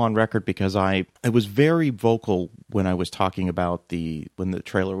want to go on record because I was very vocal when I was talking about when the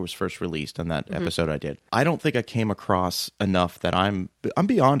trailer was first released on that episode I did. I don't think I came across enough that I'm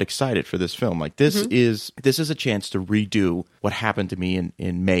beyond excited for this film. Like this is a chance to redo what happened to me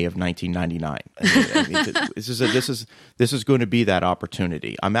in May of 1999. I mean, this is going to be that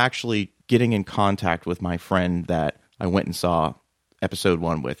opportunity. I'm actually getting in contact with my friend that I went and saw episode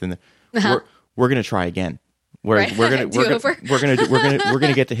 1 with, and we're going to try again. We're gonna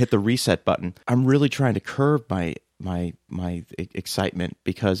get to hit the reset button. I'm really trying to curb my excitement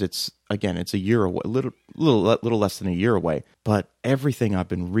because it's a year away, little less than a year away. But everything I've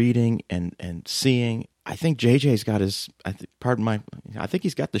been reading and seeing, I think JJ's got I think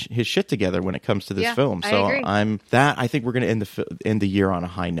he's got his shit together when it comes to this film. So I think we're gonna end the year on a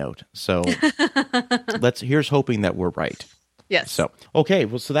high note. So here's hoping that we're right. Yes. So, okay.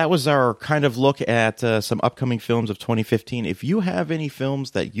 Well, so that was our kind of look at some upcoming films of 2015. If you have any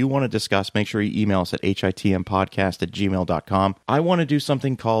films that you want to discuss, make sure you email us at hitmpodcast@gmail.com. I want to do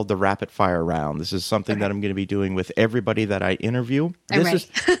something called the Rapid Fire Round. This is something that I'm going to be doing with everybody that I interview.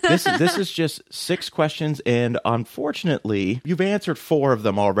 This is just 6 questions, and unfortunately, you've answered 4 of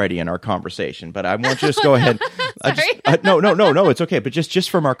them already in our conversation, but I want you to just go ahead. No, it's okay. But just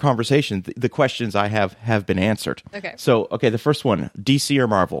from our conversation, the questions I have been answered. Okay. So, the first one, DC or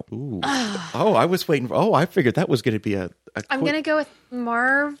Marvel? Ooh. Oh, I was waiting. I figured that was going to be a quick... I'm going to go with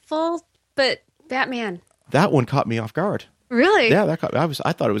Marvel, but Batman. That one caught me off guard. Really? Yeah, I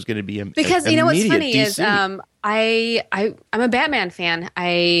thought it was going to be because you know what's funny DC. is I'm a Batman fan.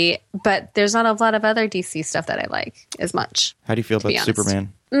 But there's not a lot of other DC stuff that I like as much. How do you feel about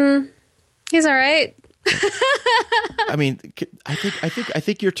Superman? He's all right. I mean, I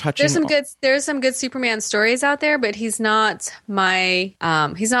think you're touching. There's some good Superman stories out there, but he's not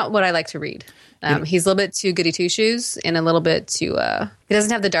he's not what I like to read. He's a little bit too goody two shoes and a little bit too. He doesn't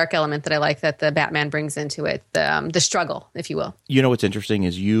have the dark element that I like that the Batman brings into it. The struggle, if you will. You know what's interesting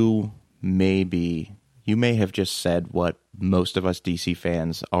is you may have just said what most of us DC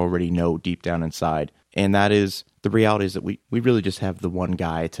fans already know deep down inside, and that is the reality is that we really just have the one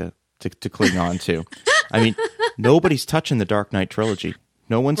guy to cling on to. I mean, nobody's touching the Dark Knight trilogy.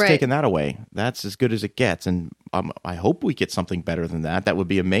 No one's taken that away. That's as good as it gets. And I hope we get something better than that. That would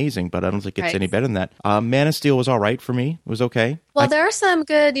be amazing, but I don't think it's any better than that. Man of Steel was all right for me. It was okay. Well, there are some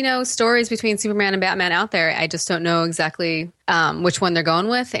good, stories between Superman and Batman out there. I just don't know exactly which one they're going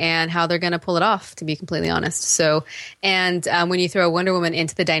with and how they're going to pull it off, to be completely honest. So, and when you throw Wonder Woman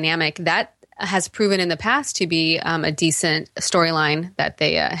into the dynamic, that has proven in the past to be a decent storyline that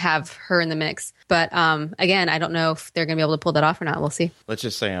they have her in the mix. But again, I don't know if they're going to be able to pull that off or not. We'll see. Let's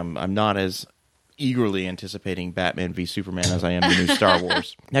just say I'm not as eagerly anticipating Batman v Superman as I am the new Star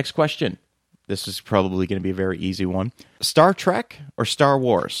Wars. Next question. This is probably going to be a very easy one. Star Trek or Star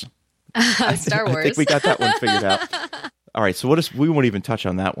Wars? Star Wars. I think we got that one figured out. All right, so we won't even touch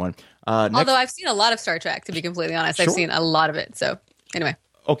on that one. Although I've seen a lot of Star Trek, to be completely honest. Sure. I've seen a lot of it. So anyway.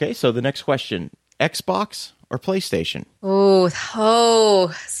 Okay, so the next question, Xbox or PlayStation? Oh,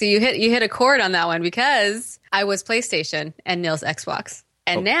 so you hit a chord on that one because I was PlayStation and Neil's Xbox.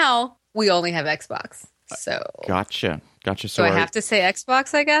 And now we only have Xbox. So Gotcha. So I have to say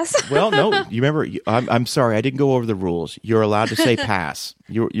Xbox, I guess? Well, no, you remember, I'm sorry, I didn't go over the rules. You're allowed to say pass.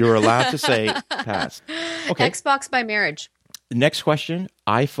 You're allowed to say pass. Okay. Xbox by marriage. Next question,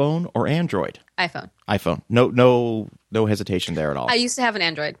 iPhone or Android? iPhone. No hesitation there at all. I used to have an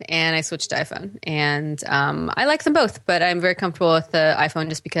Android and I switched to iPhone. And I like them both, but I'm very comfortable with the iPhone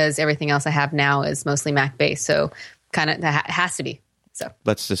just because everything else I have now is mostly Mac-based. So kind of that has to be. So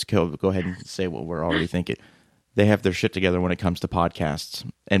let's just go ahead and say what we're already thinking. They have their shit together when it comes to podcasts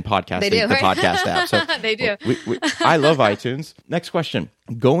and podcasting, the podcast app. So they do. I love iTunes. Next question: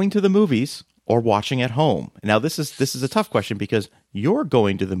 going to the movies or watching at home? Now, this is a tough question because your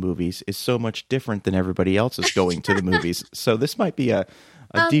going to the movies is so much different than everybody else's going to the movies. So this might be a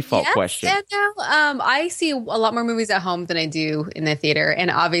default question. And no, I see a lot more movies at home than I do in the theater, and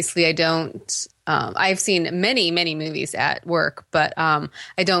obviously I don't. I've seen many movies at work, but I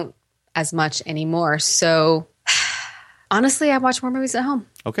don't as much anymore. So. Honestly, I watch more movies at home.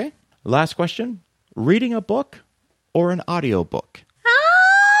 Okay. Last question. Reading a book or an audiobook?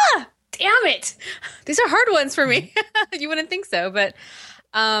 Ah! Damn it. These are hard ones for me. You wouldn't think so, but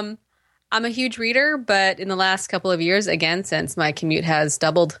I'm a huge reader, but in the last couple of years, again, since my commute has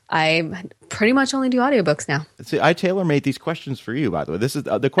doubled, I pretty much only do audiobooks now. See, I tailor-made these questions for you, by the way. This is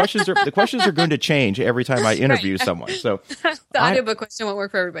the questions are going to change every time I interview someone. So the audiobook question won't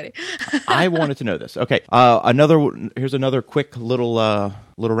work for everybody. I wanted to know this. Okay. Here's another quick little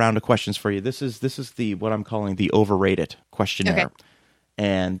round of questions for you. This is the what I'm calling the overrated questionnaire. Okay.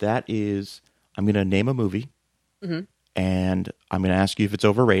 And that is, I'm going to name a movie, and I'm going to ask you if it's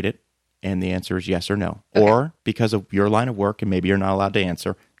overrated, and the answer is yes or no. Okay. Or because of your line of work, and maybe you're not allowed to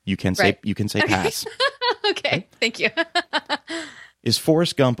answer, you can say pass. Okay, thank you. Is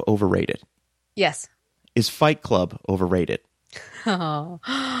Forrest Gump overrated? Yes. Is Fight Club overrated? Oh.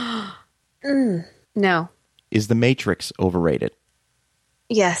 No. Is The Matrix overrated?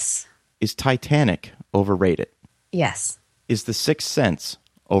 Yes. Is Titanic overrated? Yes. Is The Sixth Sense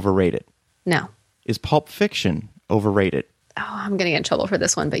overrated? No. Is Pulp Fiction overrated? Oh, I'm going to get in trouble for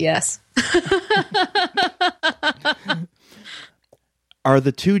this one, but yes. Are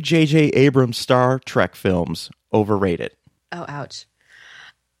the two J.J. Abrams Star Trek films overrated? Oh, ouch.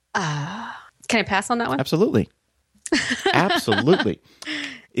 Can I pass on that one? Absolutely. Absolutely.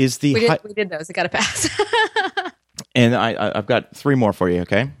 We did those. I got to pass. And I've got three more for you,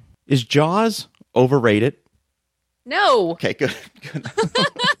 okay? Is Jaws overrated? No. Okay, good.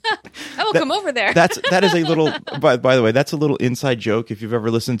 I will come over there. That is a little, by the way, that's a little inside joke. If you've ever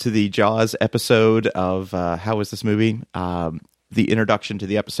listened to the Jaws episode of How Was This Movie? The introduction to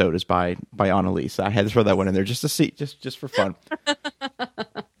the episode is by Annaleis. I had to throw that one in there just to see, just for fun.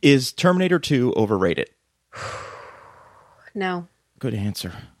 Is Terminator 2 overrated? No. Good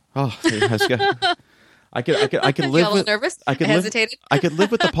answer. Oh, I could live with. Nervous? I hesitated. I could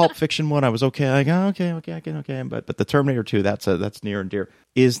live with the Pulp Fiction one. I was okay. I go okay. But the Terminator 2, that's near and dear.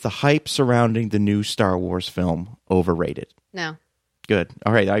 Is the hype surrounding the new Star Wars film overrated? No. Good.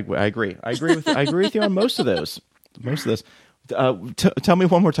 All right. I agree. I agree with you on most of those. Tell me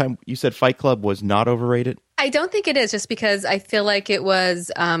one more time. You said Fight Club was not overrated? I don't think it is, just because I feel like it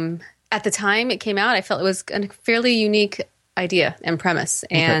was, at the time it came out, I felt it was a fairly unique idea and premise.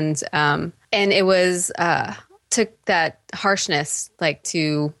 Okay. And it was, took that harshness like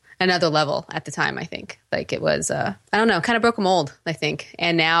to another level at the time, I think. Like it was, I don't know, kind of broke a mold, I think.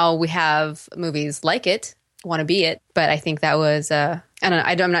 And now we have movies like it, Want to Be It. But I think that was, I don't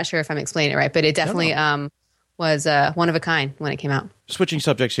know, I'm not sure if I'm explaining it right, but it definitely was one of a kind when it came out. Switching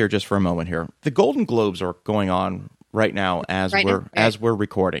subjects here just for a moment here. The Golden Globes are going on right now as we're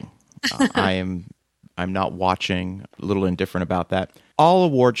recording. I'm not watching, a little indifferent about that. All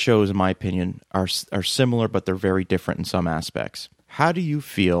award shows, in my opinion, are similar, but they're very different in some aspects. How do you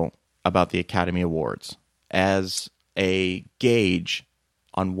feel about the Academy Awards as a gauge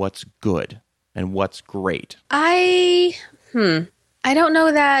on what's good and what's great? I don't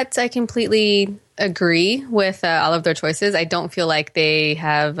know that I completely agree with all of their choices. I don't feel like they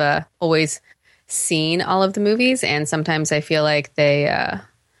have always seen all of the movies, and sometimes I feel like they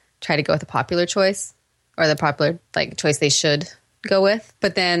try to go with a popular choice, or the popular choice they should go with.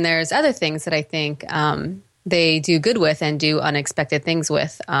 But then there's other things that I think they do good with and do unexpected things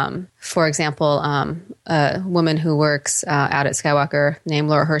with. For example, a woman who works out at Skywalker named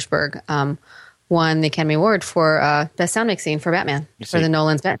Laura Hirschberg won the Academy Award for Best Sound Mixing for Batman for the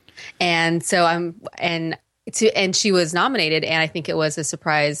Nolan's Batman. And so and she was nominated, and I think it was a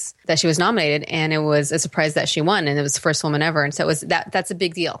surprise that she was nominated, and it was a surprise that she won, and it was the first woman ever, and so it was that's a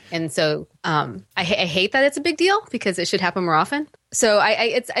big deal. And so I hate that it's a big deal because it should happen more often. So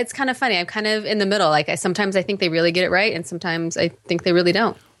it's kind of funny. I'm kind of in the middle. Like sometimes I think they really get it right, and sometimes I think they really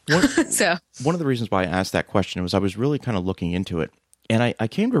don't. One of the reasons why I asked that question was I was really kind of looking into it, and I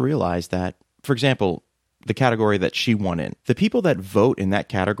came to realize that, for example, the category that she won in, the people that vote in that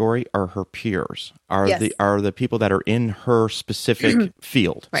category are her peers, are the people that are in her specific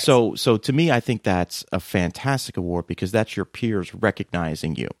field. Right. So to me, I think that's a fantastic award because that's your peers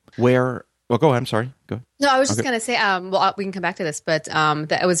recognizing you. Well, go ahead. I'm sorry. Go ahead. No, I was just going to say, well, we can come back to this, but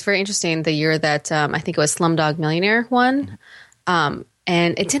that it was very interesting the year that I think it was Slumdog Millionaire won.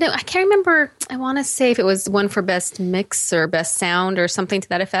 And it didn't, I can't remember, I want to say if it was one for best mix or best sound or something to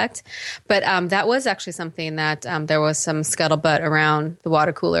that effect. But that was actually something that there was some scuttlebutt around the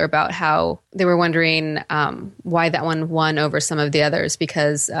water cooler about how they were wondering why that one won over some of the others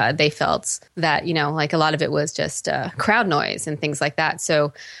because they felt that, like a lot of it was just crowd noise and things like that.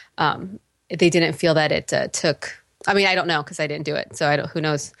 So they didn't feel that it took, I mean, I don't know because I didn't do it. So who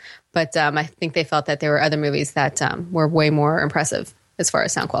knows? But I think they felt that there were other movies that were way more impressive as far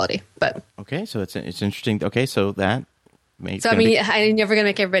as sound quality. But okay, so it's interesting. Okay, so that makes. So I mean, I'm never going to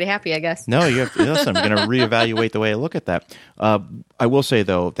make everybody happy, I guess. No, you have to listen. I'm going to reevaluate the way I look at that. I will say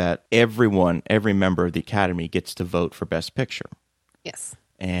though that every member of the Academy gets to vote for Best Picture. Yes.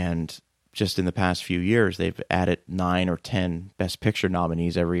 And just in the past few years, they've added 9 or 10 Best Picture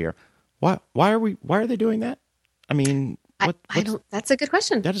nominees every year. Why are they doing that? I mean. I don't. That's a good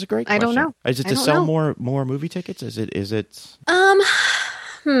question. That is a great question. I don't know. Is it to sell more movie tickets? Is it?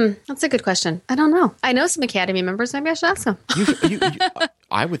 That's a good question. I don't know. I know some Academy members. Maybe I should ask them.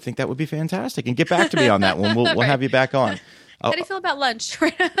 I would think that would be fantastic. And get back to me on that one. We'll have you back on. How do you feel about lunch?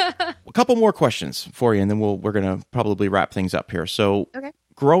 A couple more questions for you, and then we're going to probably wrap things up here. So,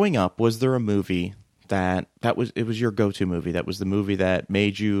 growing up, was there a movie that was your go-to movie? That was the movie that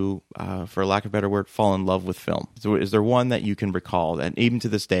made you, for lack of a better word, fall in love with film. So is there one that you can recall, and even to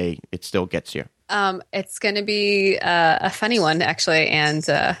this day, it still gets you? It's going to be a funny one, actually, and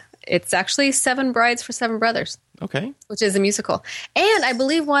it's actually Seven Brides for Seven Brothers. Okay, which is a musical, and I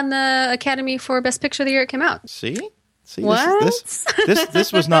believe won the Academy for Best Picture the year it came out. See, what?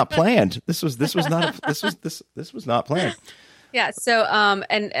 This was not planned. This was not planned. Yeah. So,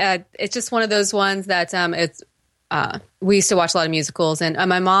 it's just one of those ones that we used to watch a lot of musicals, and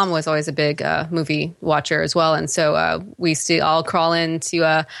my mom was always a big movie watcher as well. And so we used to all crawl into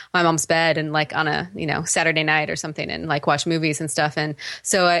my mom's bed and like on a Saturday night or something and like watch movies and stuff. And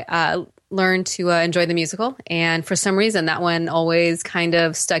so I learned to enjoy the musical, and for some reason that one always kind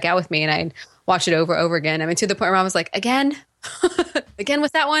of stuck out with me, and I'd watch it over and over again. I mean, to the point where I was like, again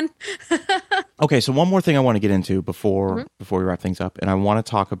with that one. Okay, so one more thing I want to get into before we wrap things up, and I want to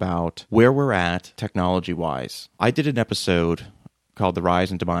talk about where we're at technology-wise. I did an episode called The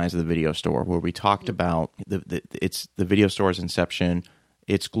Rise and Demise of the Video Store, where we talked about the video store's inception,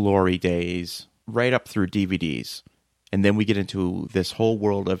 its glory days, right up through DVDs. And then we get into this whole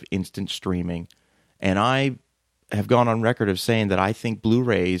world of instant streaming. And I have gone on record of saying that I think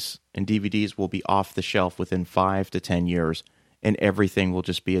Blu-rays and DVDs will be off the shelf within 5 to 10 years, and everything will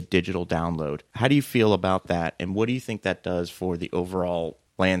just be a digital download. How do you feel about that, and what do you think that does for the overall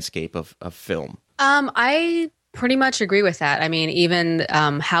landscape of film? I pretty much agree with that. I mean, even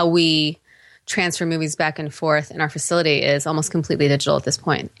how we transfer movies back and forth in our facility is almost completely digital at this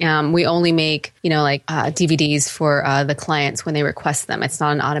point. We only make, DVDs for the clients when they request them. It's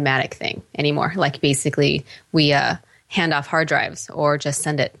not an automatic thing anymore. Like basically we hand off hard drives or just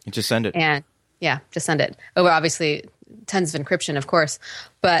send it. Just send it. And yeah, just send it. Oh, obviously tons of encryption, of course.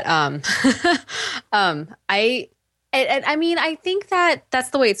 But I think that that's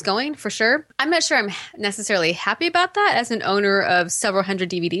the way it's going for sure. I'm not sure I'm necessarily happy about that as an owner of several hundred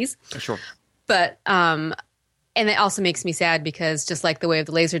DVDs. Sure. But, and it also makes me sad because just like the way of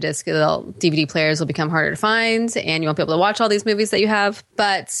the Laserdisc, DVD players will become harder to find and you won't be able to watch all these movies that you have.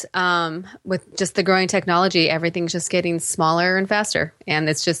 But with just the growing technology, everything's just getting smaller and faster. And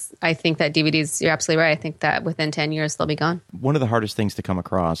it's just, I think that DVDs, you're absolutely right. I think that within 10 years, they'll be gone. One of the hardest things to come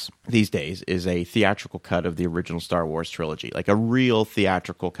across these days is a theatrical cut of the original Star Wars trilogy, like a real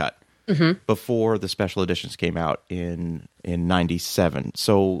theatrical cut. Before the special editions came out in 97.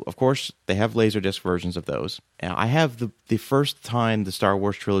 So, of course, they have Laserdisc versions of those. And I have the first time the Star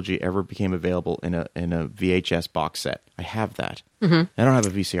Wars trilogy ever became available in a VHS box set. I have that. I don't have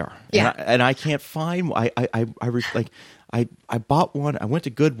a VCR. Yeah. And I can't find I bought one. I went to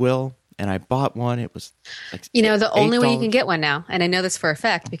Goodwill and I bought one. It was like the only way you $8. can get one now, and I know this for a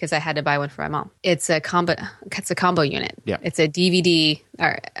fact because I had to buy one for my mom. It's a combo unit. Yeah. It's a DVD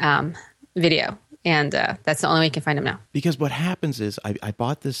or video, and that's the only way you can find them now. Because what happens is I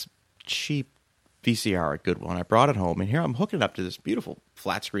bought this cheap VCR at Goodwill, and I brought it home, and here I'm hooking it up to this beautiful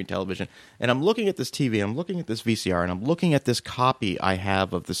flat screen television, and I'm looking at this TV, and I'm looking at this VCR, and I'm looking at this copy I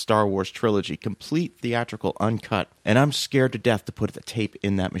have of the Star Wars trilogy, complete theatrical, uncut, and I'm scared to death to put the tape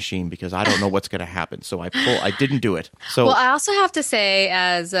in that machine because I don't know what's going to happen. So I didn't do it. So well, I also have to say,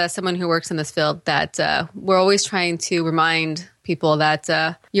 as someone who works in this field, that we're always trying to remind people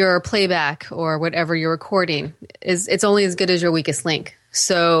that your playback or whatever you're recording it's only as good as your weakest link.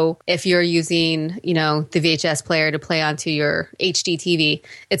 So if you're using, the VHS player to play onto your HD TV,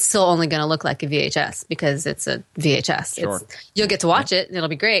 it's still only going to look like a VHS because it's a VHS. Sure. You'll get to watch it and it'll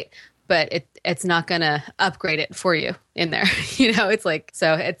be great, but it's not going to upgrade it for you in there. It's like,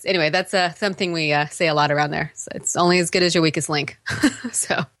 so it's, anyway, that's something we say a lot around there. So it's only as good as your weakest link.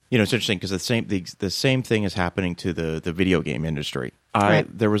 So. It's interesting because the same thing is happening to the video game industry. Right.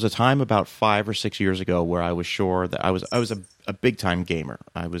 There was a time about 5 or 6 years ago where I was sure that I was a big time gamer.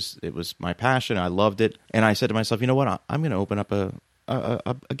 It was my passion. I loved it, and I said to myself, you know what? I'm going to open up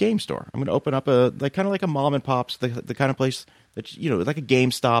a game store. I'm going to open up kind of like a mom and pops, the kind of place that like a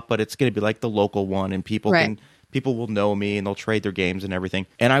GameStop, but it's going to be like the local one, and people will know me and they'll trade their games and everything.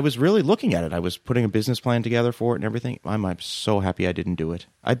 And I was really looking at it. I was putting a business plan together for it and everything. I'm so happy I didn't do it.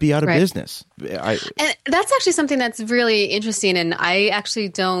 I'd be out of business. And that's actually something that's really interesting. And I actually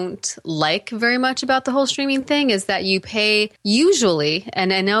don't like very much about the whole streaming thing is that you pay usually,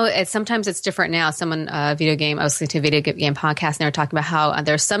 and I know sometimes it's different now. I was listening to a video game podcast and they were talking about how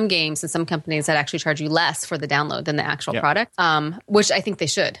there's some games and some companies that actually charge you less for the download than the actual product, which I think they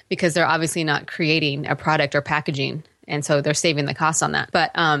should because they're obviously not creating a product or packaging. And so they're saving the cost on that. But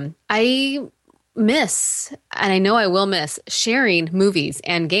I miss, and I know I will miss, sharing movies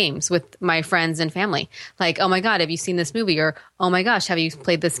and games with my friends and family. Like, oh my God, have you seen this movie? Or, oh my gosh, have you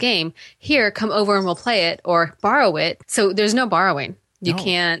played this game? Here, come over and we'll play it or borrow it. So there's no borrowing. You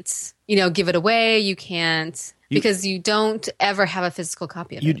can't, give it away. You can't, because you don't ever have a physical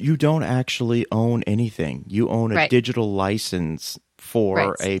copy of it. You don't actually own anything. You own a digital license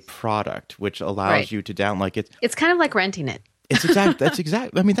for a product, which allows you to download. It's kind of like renting it. That's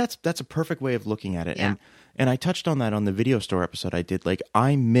exact. I mean, that's a perfect way of looking at it. Yeah. And I touched on that on the video store episode I did. Like,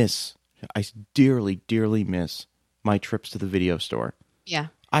 I dearly, dearly miss my trips to the video store. Yeah.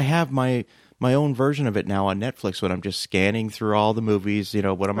 I have my own version of it now on Netflix when I'm just scanning through all the movies,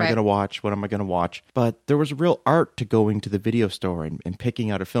 what am I going to watch? What am I going to watch? But there was a real art to going to the video store and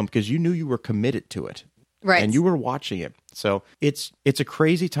picking out a film because you knew you were committed to it. Right. And you were watching it. So it's a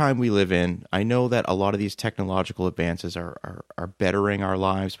crazy time we live in. I know that a lot of these technological advances are bettering our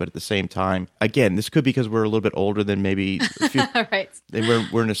lives, but at the same time, again, this could be because we're a little bit older than maybe a few. Right.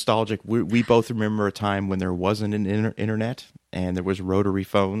 We're nostalgic. We both remember a time when there wasn't an internet and there was rotary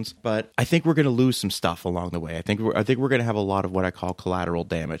phones. But I think we're going to lose some stuff along the way. I think we're going to have a lot of what I call collateral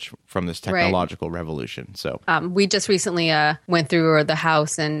damage from this technological revolution. So we just recently went through the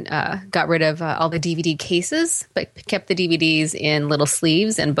house and got rid of all the DVD cases, but kept the DVDs in little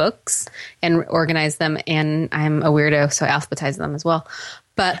sleeves and books and organized them. And I'm a weirdo, so I alphabetize them as well.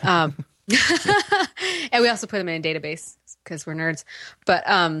 But and we also put them in a database because we're nerds. But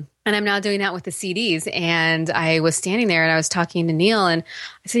and I'm now doing that with the CDs. And I was standing there and I was talking to Neil and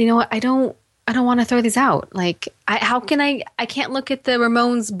I said, you know what? I don't want to throw these out. Like, I can't look at the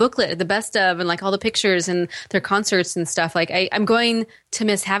Ramones booklet, the best of, and like all the pictures and their concerts and stuff. Like, I'm going to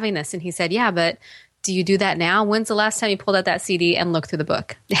miss having this. And he said, yeah, but do you do that now? When's the last time you pulled out that CD and looked through the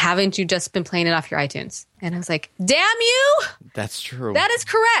book? Haven't you just been playing it off your iTunes? And I was like, damn you! That's true. That is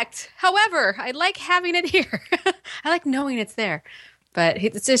correct. However, I like having it here. I like knowing it's there. But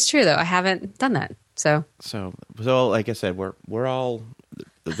it's true, though. I haven't done that. So like I said, we're all...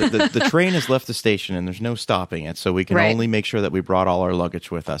 The train has left the station and there's no stopping it. So we can only make sure that we brought all our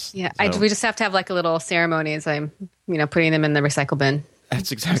luggage with us. Yeah, so. we just have to have like a little ceremony as I'm putting them in the recycle bin.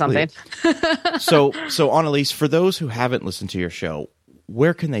 That's exactly it. So Annaleis, for those who haven't listened to your show,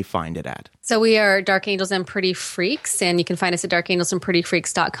 where can they find it at? So we are Dark Angels and Pretty Freaks, and you can find us at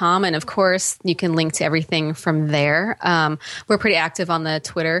darkangelsandprettyfreaks.com. And of course, you can link to everything from there. We're pretty active on the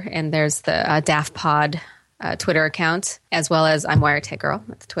Twitter, and there's the DAPFpod Twitter account, as well as I'm Wired Tech Girl.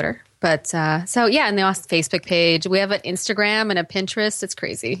 That's Twitter. But and the Facebook page. We have an Instagram and a Pinterest. It's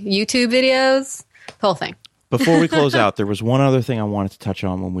crazy. YouTube videos, the whole thing. Before we close out, there was one other thing I wanted to touch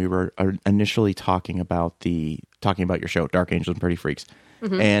on when we were initially talking about your show, Dark Angels and Pretty Freaks.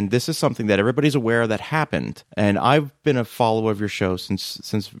 And this is something that everybody's aware that happened. And I've been a follower of your show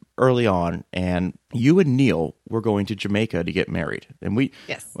since early on. And you and Neil were going to Jamaica to get married. And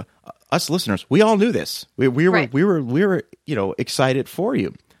us listeners, we all knew this. We were excited for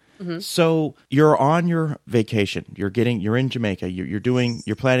you. So you're on your vacation. You're in Jamaica.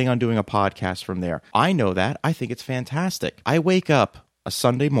 You're planning on doing a podcast from there. I know that. I think it's fantastic. I wake up a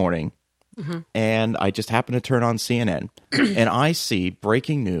Sunday morning. And I just happen to turn on CNN, and I see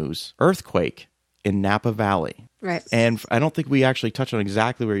breaking news, earthquake in Napa Valley. Right. And I don't think we actually touched on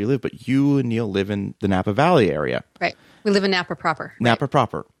exactly where you live, but you and Neil live in the Napa Valley area. Right. We live in Napa proper. Napa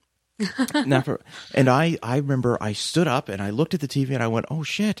proper. Napa. And I remember I stood up and I looked at the TV and I went, oh,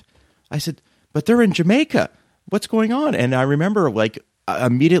 shit. I said, but they're in Jamaica. What's going on? And I remember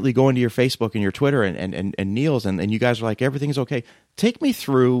immediately going to your Facebook and your Twitter and Neil's, and you guys were like, everything's okay. Take me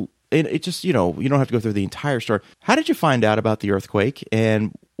through. And it just, you don't have to go through the entire story. How did you find out about the earthquake,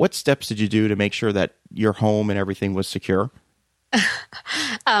 and what steps did you do to make sure that your home and everything was secure?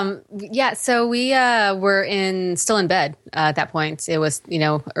 So we were still in bed at that point. It was,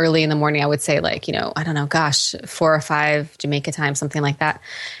 early in the morning, I would say 4 or 5 Jamaica time, something like that.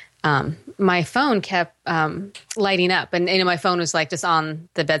 My phone kept lighting up, and my phone was just on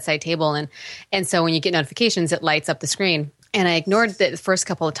the bedside table, and so when you get notifications, it lights up the screen. And I ignored the first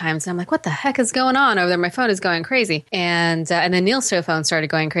couple of times. And I'm like, what the heck is going on over there? My phone is going crazy. And then Neil's phone started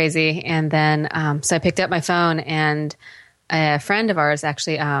going crazy. And then so I picked up my phone, and a friend of ours,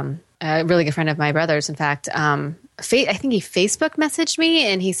 actually, a really good friend of my brother's, in fact, I think he Facebook messaged me,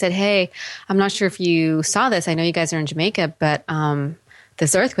 and he said, hey, I'm not sure if you saw this. I know you guys are in Jamaica, but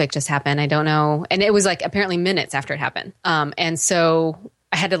this earthquake just happened. I don't know. And it was apparently minutes after it happened. And so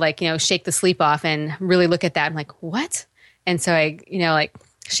I had to shake the sleep off and really look at that. I'm like, what? And so I,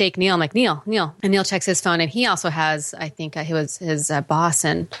 shake Neil. I'm like, Neil. And Neil checks his phone, and he also has, I think he was his boss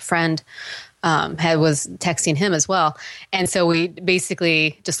and friend was texting him as well. And so we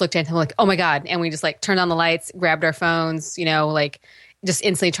basically just looked at him like, oh my God. And we just turned on the lights, grabbed our phones, just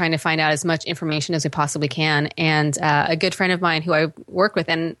instantly trying to find out as much information as we possibly can. And a good friend of mine who I work with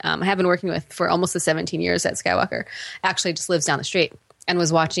and I have been working with for almost 17 years at Skywalker actually just lives down the street and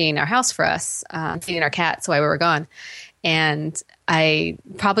was watching our house for us, feeding our cats while we were gone. And I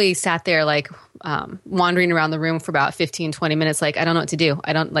probably sat there wandering around the room for about 15, 20 minutes. I don't know what to do.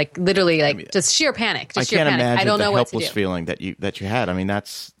 I don't literally just sheer panic. I can't imagine I don't know the helpless feeling that you had. I mean,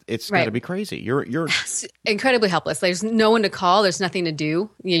 it's got to be crazy. You're incredibly helpless. There's no one to call. There's nothing to do.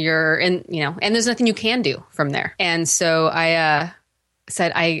 You're in, and there's nothing you can do from there. And so I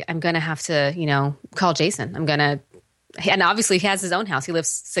said, I'm going to have to, call Jason. And obviously he has his own house. He lives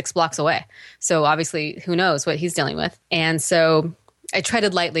 6 blocks away. So obviously who knows what he's dealing with. And so I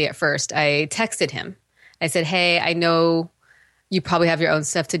treaded lightly at first. I texted him. I said, hey, I know you probably have your own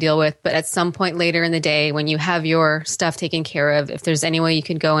stuff to deal with, but at some point later in the day when you have your stuff taken care of, if there's any way you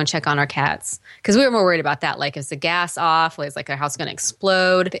could go and check on our cats. Because we were more worried about that. Is the gas off? Is our house going to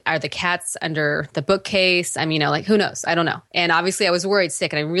explode? Are the cats under the bookcase? I mean, who knows? I don't know. And obviously I was worried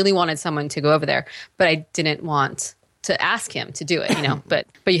sick, and I really wanted someone to go over there, but I didn't want to ask him to do it, but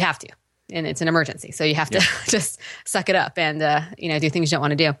you have to, and it's an emergency. So you have to just suck it up and, do things you don't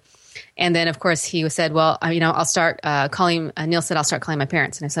want to do. And then of course he said, well, I'll start calling, Neil said, I'll start calling my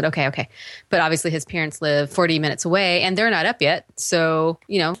parents. And I said, okay. But obviously his parents live 40 minutes away and they're not up yet. So,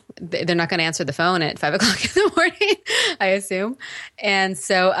 they're not going to answer the phone at 5 o'clock in the morning, I assume. And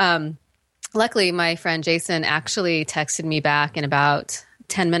so, luckily my friend Jason actually texted me back in about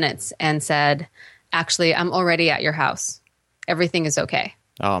 10 minutes and said, actually, I'm already at your house. Everything is okay.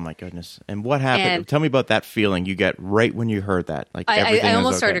 Oh, my goodness. And what happened? And tell me about that feeling you get right when you heard that. I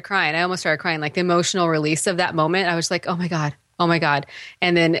almost started crying. The emotional release of that moment. I was like, oh, my God.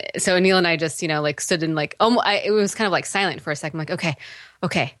 And then, so Neil and I just, stood in it was kind of silent for a second. I'm like,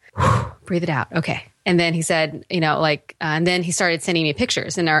 okay. Breathe it out. Okay. And then he said, and then he started sending me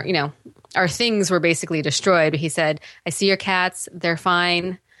pictures, and our things were basically destroyed. But he said, I see your cats. They're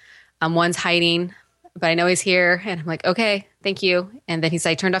fine. One's hiding, but I know he's here. And I'm like, okay, thank you. And then he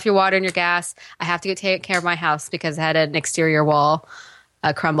said, I turned off your water and your gas. I have to go take care of my house because I had an exterior wall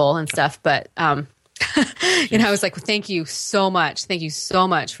crumble and stuff. But, I was like, well, thank you so much. Thank you so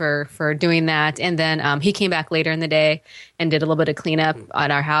much for doing that. And then he came back later in the day and did a little bit of cleanup at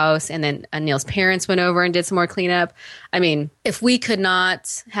our house. And then Neil's parents went over and did some more cleanup. I mean, if we could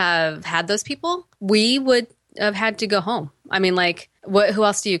not have had those people, we would have had to go home. I mean, who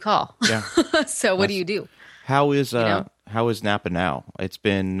else do you call? Yeah. So what do you do? How is Napa now? It's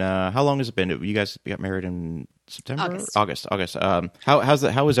been how long has it been? You guys got married in September? August.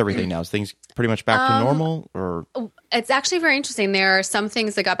 How is everything now? Is things pretty much back to normal, or? It's actually very interesting. There are some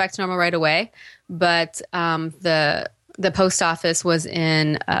things that got back to normal right away, but the post office was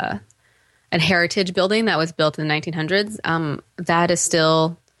in a heritage building that was built in the 1900s. That is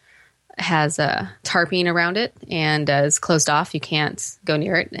still has a tarping around it and is closed off. You can't go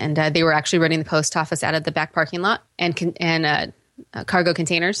near it. And they were actually running the post office out of the back parking lot and cargo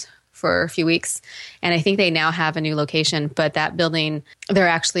containers for a few weeks. And I think they now have a new location, but that building, they're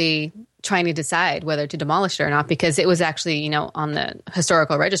actually trying to decide whether to demolish it or not, because it was actually, on the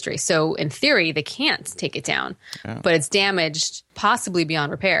historical registry. So in theory, they can't take it down, but it's damaged possibly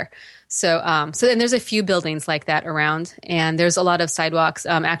beyond repair. So then there's a few buildings like that around, and there's a lot of sidewalks.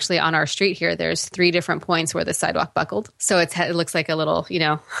 Actually, on our street here, there's 3 different points where the sidewalk buckled. So it looks like a little,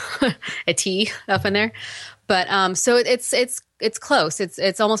 a T up in there. But so it's close.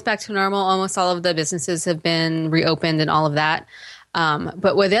 It's almost back to normal. Almost all of the businesses have been reopened and all of that.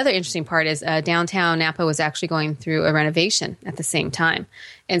 But what the other interesting part is downtown Napa was actually going through a renovation at the same time.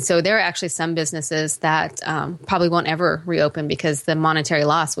 And so there are actually some businesses that probably won't ever reopen because the monetary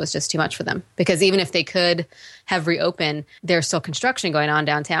loss was just too much for them. Because even if they could have reopened, there's still construction going on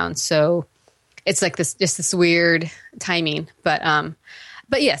downtown. So it's like this weird timing.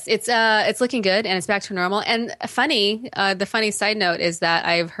 But yes, it's looking good and it's back to normal. And the funny side note is that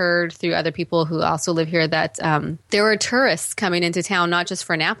I've heard through other people who also live here that there were tourists coming into town, not just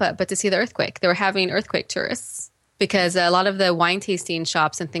for Napa, but to see the earthquake. They were having earthquake tourists because a lot of the wine tasting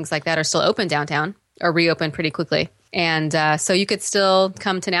shops and things like that are still open downtown or reopened pretty quickly. And so you could still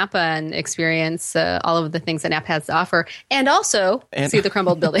come to Napa and experience all of the things that Napa has to offer and also see the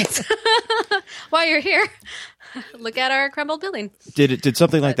crumbled buildings while you're here. Look at our crumbled building. Did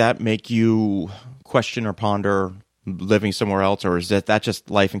something like that make you question or ponder living somewhere else, or is that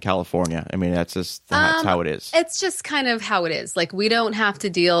just life in California? I mean, that's how it is. It's just kind of how it is. Like, we don't have to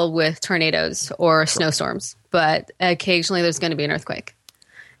deal with tornadoes or snowstorms, but occasionally there's going to be an earthquake.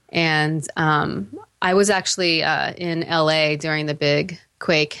 And I was actually in LA during the big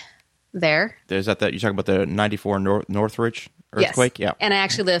quake there. Is that you're talking about the 94 Northridge earthquake? Yes. Yeah. And I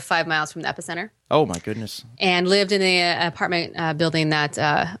actually live 5 miles from the epicenter. Oh, my goodness. And lived in the apartment building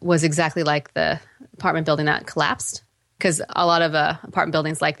that was exactly like the apartment building that collapsed, because a lot of apartment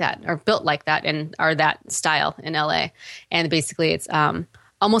buildings like that are built like that and are that style in LA. And basically it's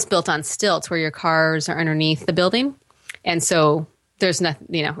almost built on stilts where your cars are underneath the building. And so there's nothing,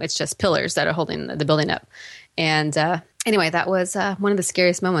 it's just pillars that are holding the building up. And anyway, that was one of the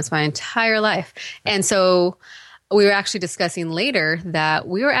scariest moments of my entire life. And so we were actually discussing later that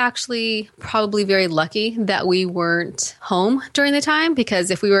we were actually probably very lucky that we weren't home during the time,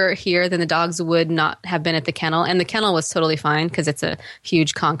 because if we were here, then the dogs would not have been at the kennel. And the kennel was totally fine because it's a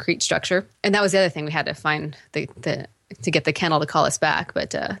huge concrete structure. And that was the other thing. We had to find to get the kennel to call us back. But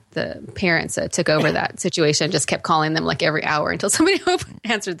the parents took over that situation, just kept calling them like every hour until somebody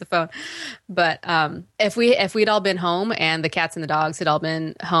answered the phone. But if we'd all been home and the cats and the dogs had all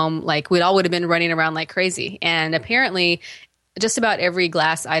been home, like we'd all would have been running around like crazy. And apparently just about every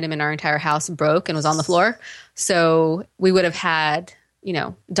glass item in our entire house broke and was on the floor. So we would have had,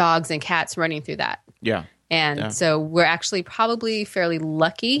 dogs and cats running through that. Yeah. And so we're actually probably fairly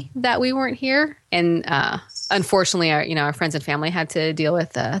lucky that we weren't here. And unfortunately, our friends and family had to deal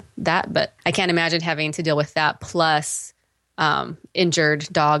with that. But I can't imagine having to deal with that plus injured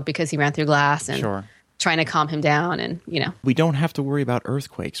dog because he ran through glass and trying to calm him down. And, We don't have to worry about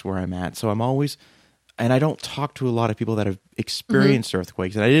earthquakes where I'm at. So I'm always, and I don't talk to a lot of people that have experienced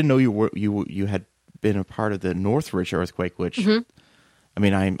earthquakes. And I didn't know you had been a part of the Northridge earthquake, which... Mm-hmm. I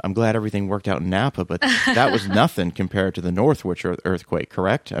mean, I'm glad everything worked out in Napa, but that was nothing compared to the Northridge earthquake,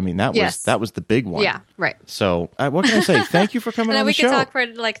 correct? I mean, that was the big one. Yeah, right. So, what can I say? Thank you for coming on the show. We could talk for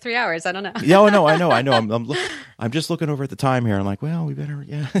like 3 hours. I don't know. Yeah, I know. I'm just looking over at the time here. I'm like, well, we better,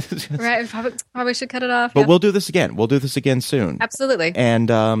 Right, probably should cut it off. But we'll do this again. We'll do this again soon. Absolutely.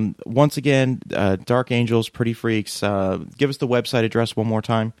 And once again, Dark Angels, Pretty Freaks, give us the website address one more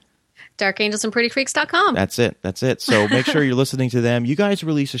time. darkangelsandprettyfreaks.com. That's it. So make sure you're listening to them. You guys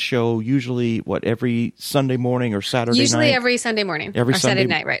release a show usually, every Sunday morning or Saturday night? Usually every Sunday morning. Saturday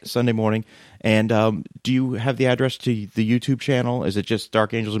night, right. Sunday morning. And do you have the address to the YouTube channel? Is it just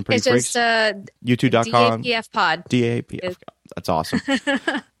Dark Angels and Pretty Freaks? It's just YouTube.com. DAPFpod. DAPF. That's awesome.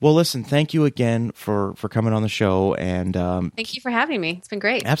 Well, listen, thank you again for coming on the show. And thank you for having me. It's been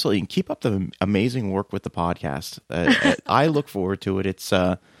great. Absolutely. And keep up the amazing work with the podcast. I look forward to it. It's...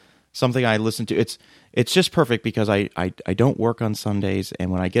 something I listen to. It's just perfect because I don't work on Sundays,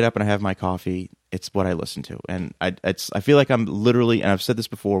 and when I get up and I have my coffee, it's what I listen to. And I feel like I'm literally, and I've said this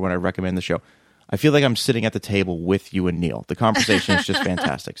before when I recommend the show, I feel like I'm sitting at the table with you and Neil. The conversation is just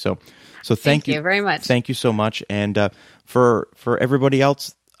fantastic. So thank you very much. Thank you so much. And for everybody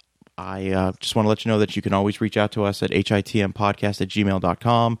else, I just want to let you know that you can always reach out to us at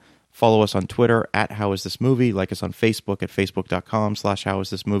hitmpodcast@gmail.com. Follow us on Twitter at HowIsThisMovie. Like us on Facebook at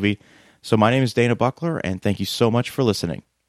facebook.com/HowIsThisMovie. So my name is Dana Buckler, and thank you so much for listening.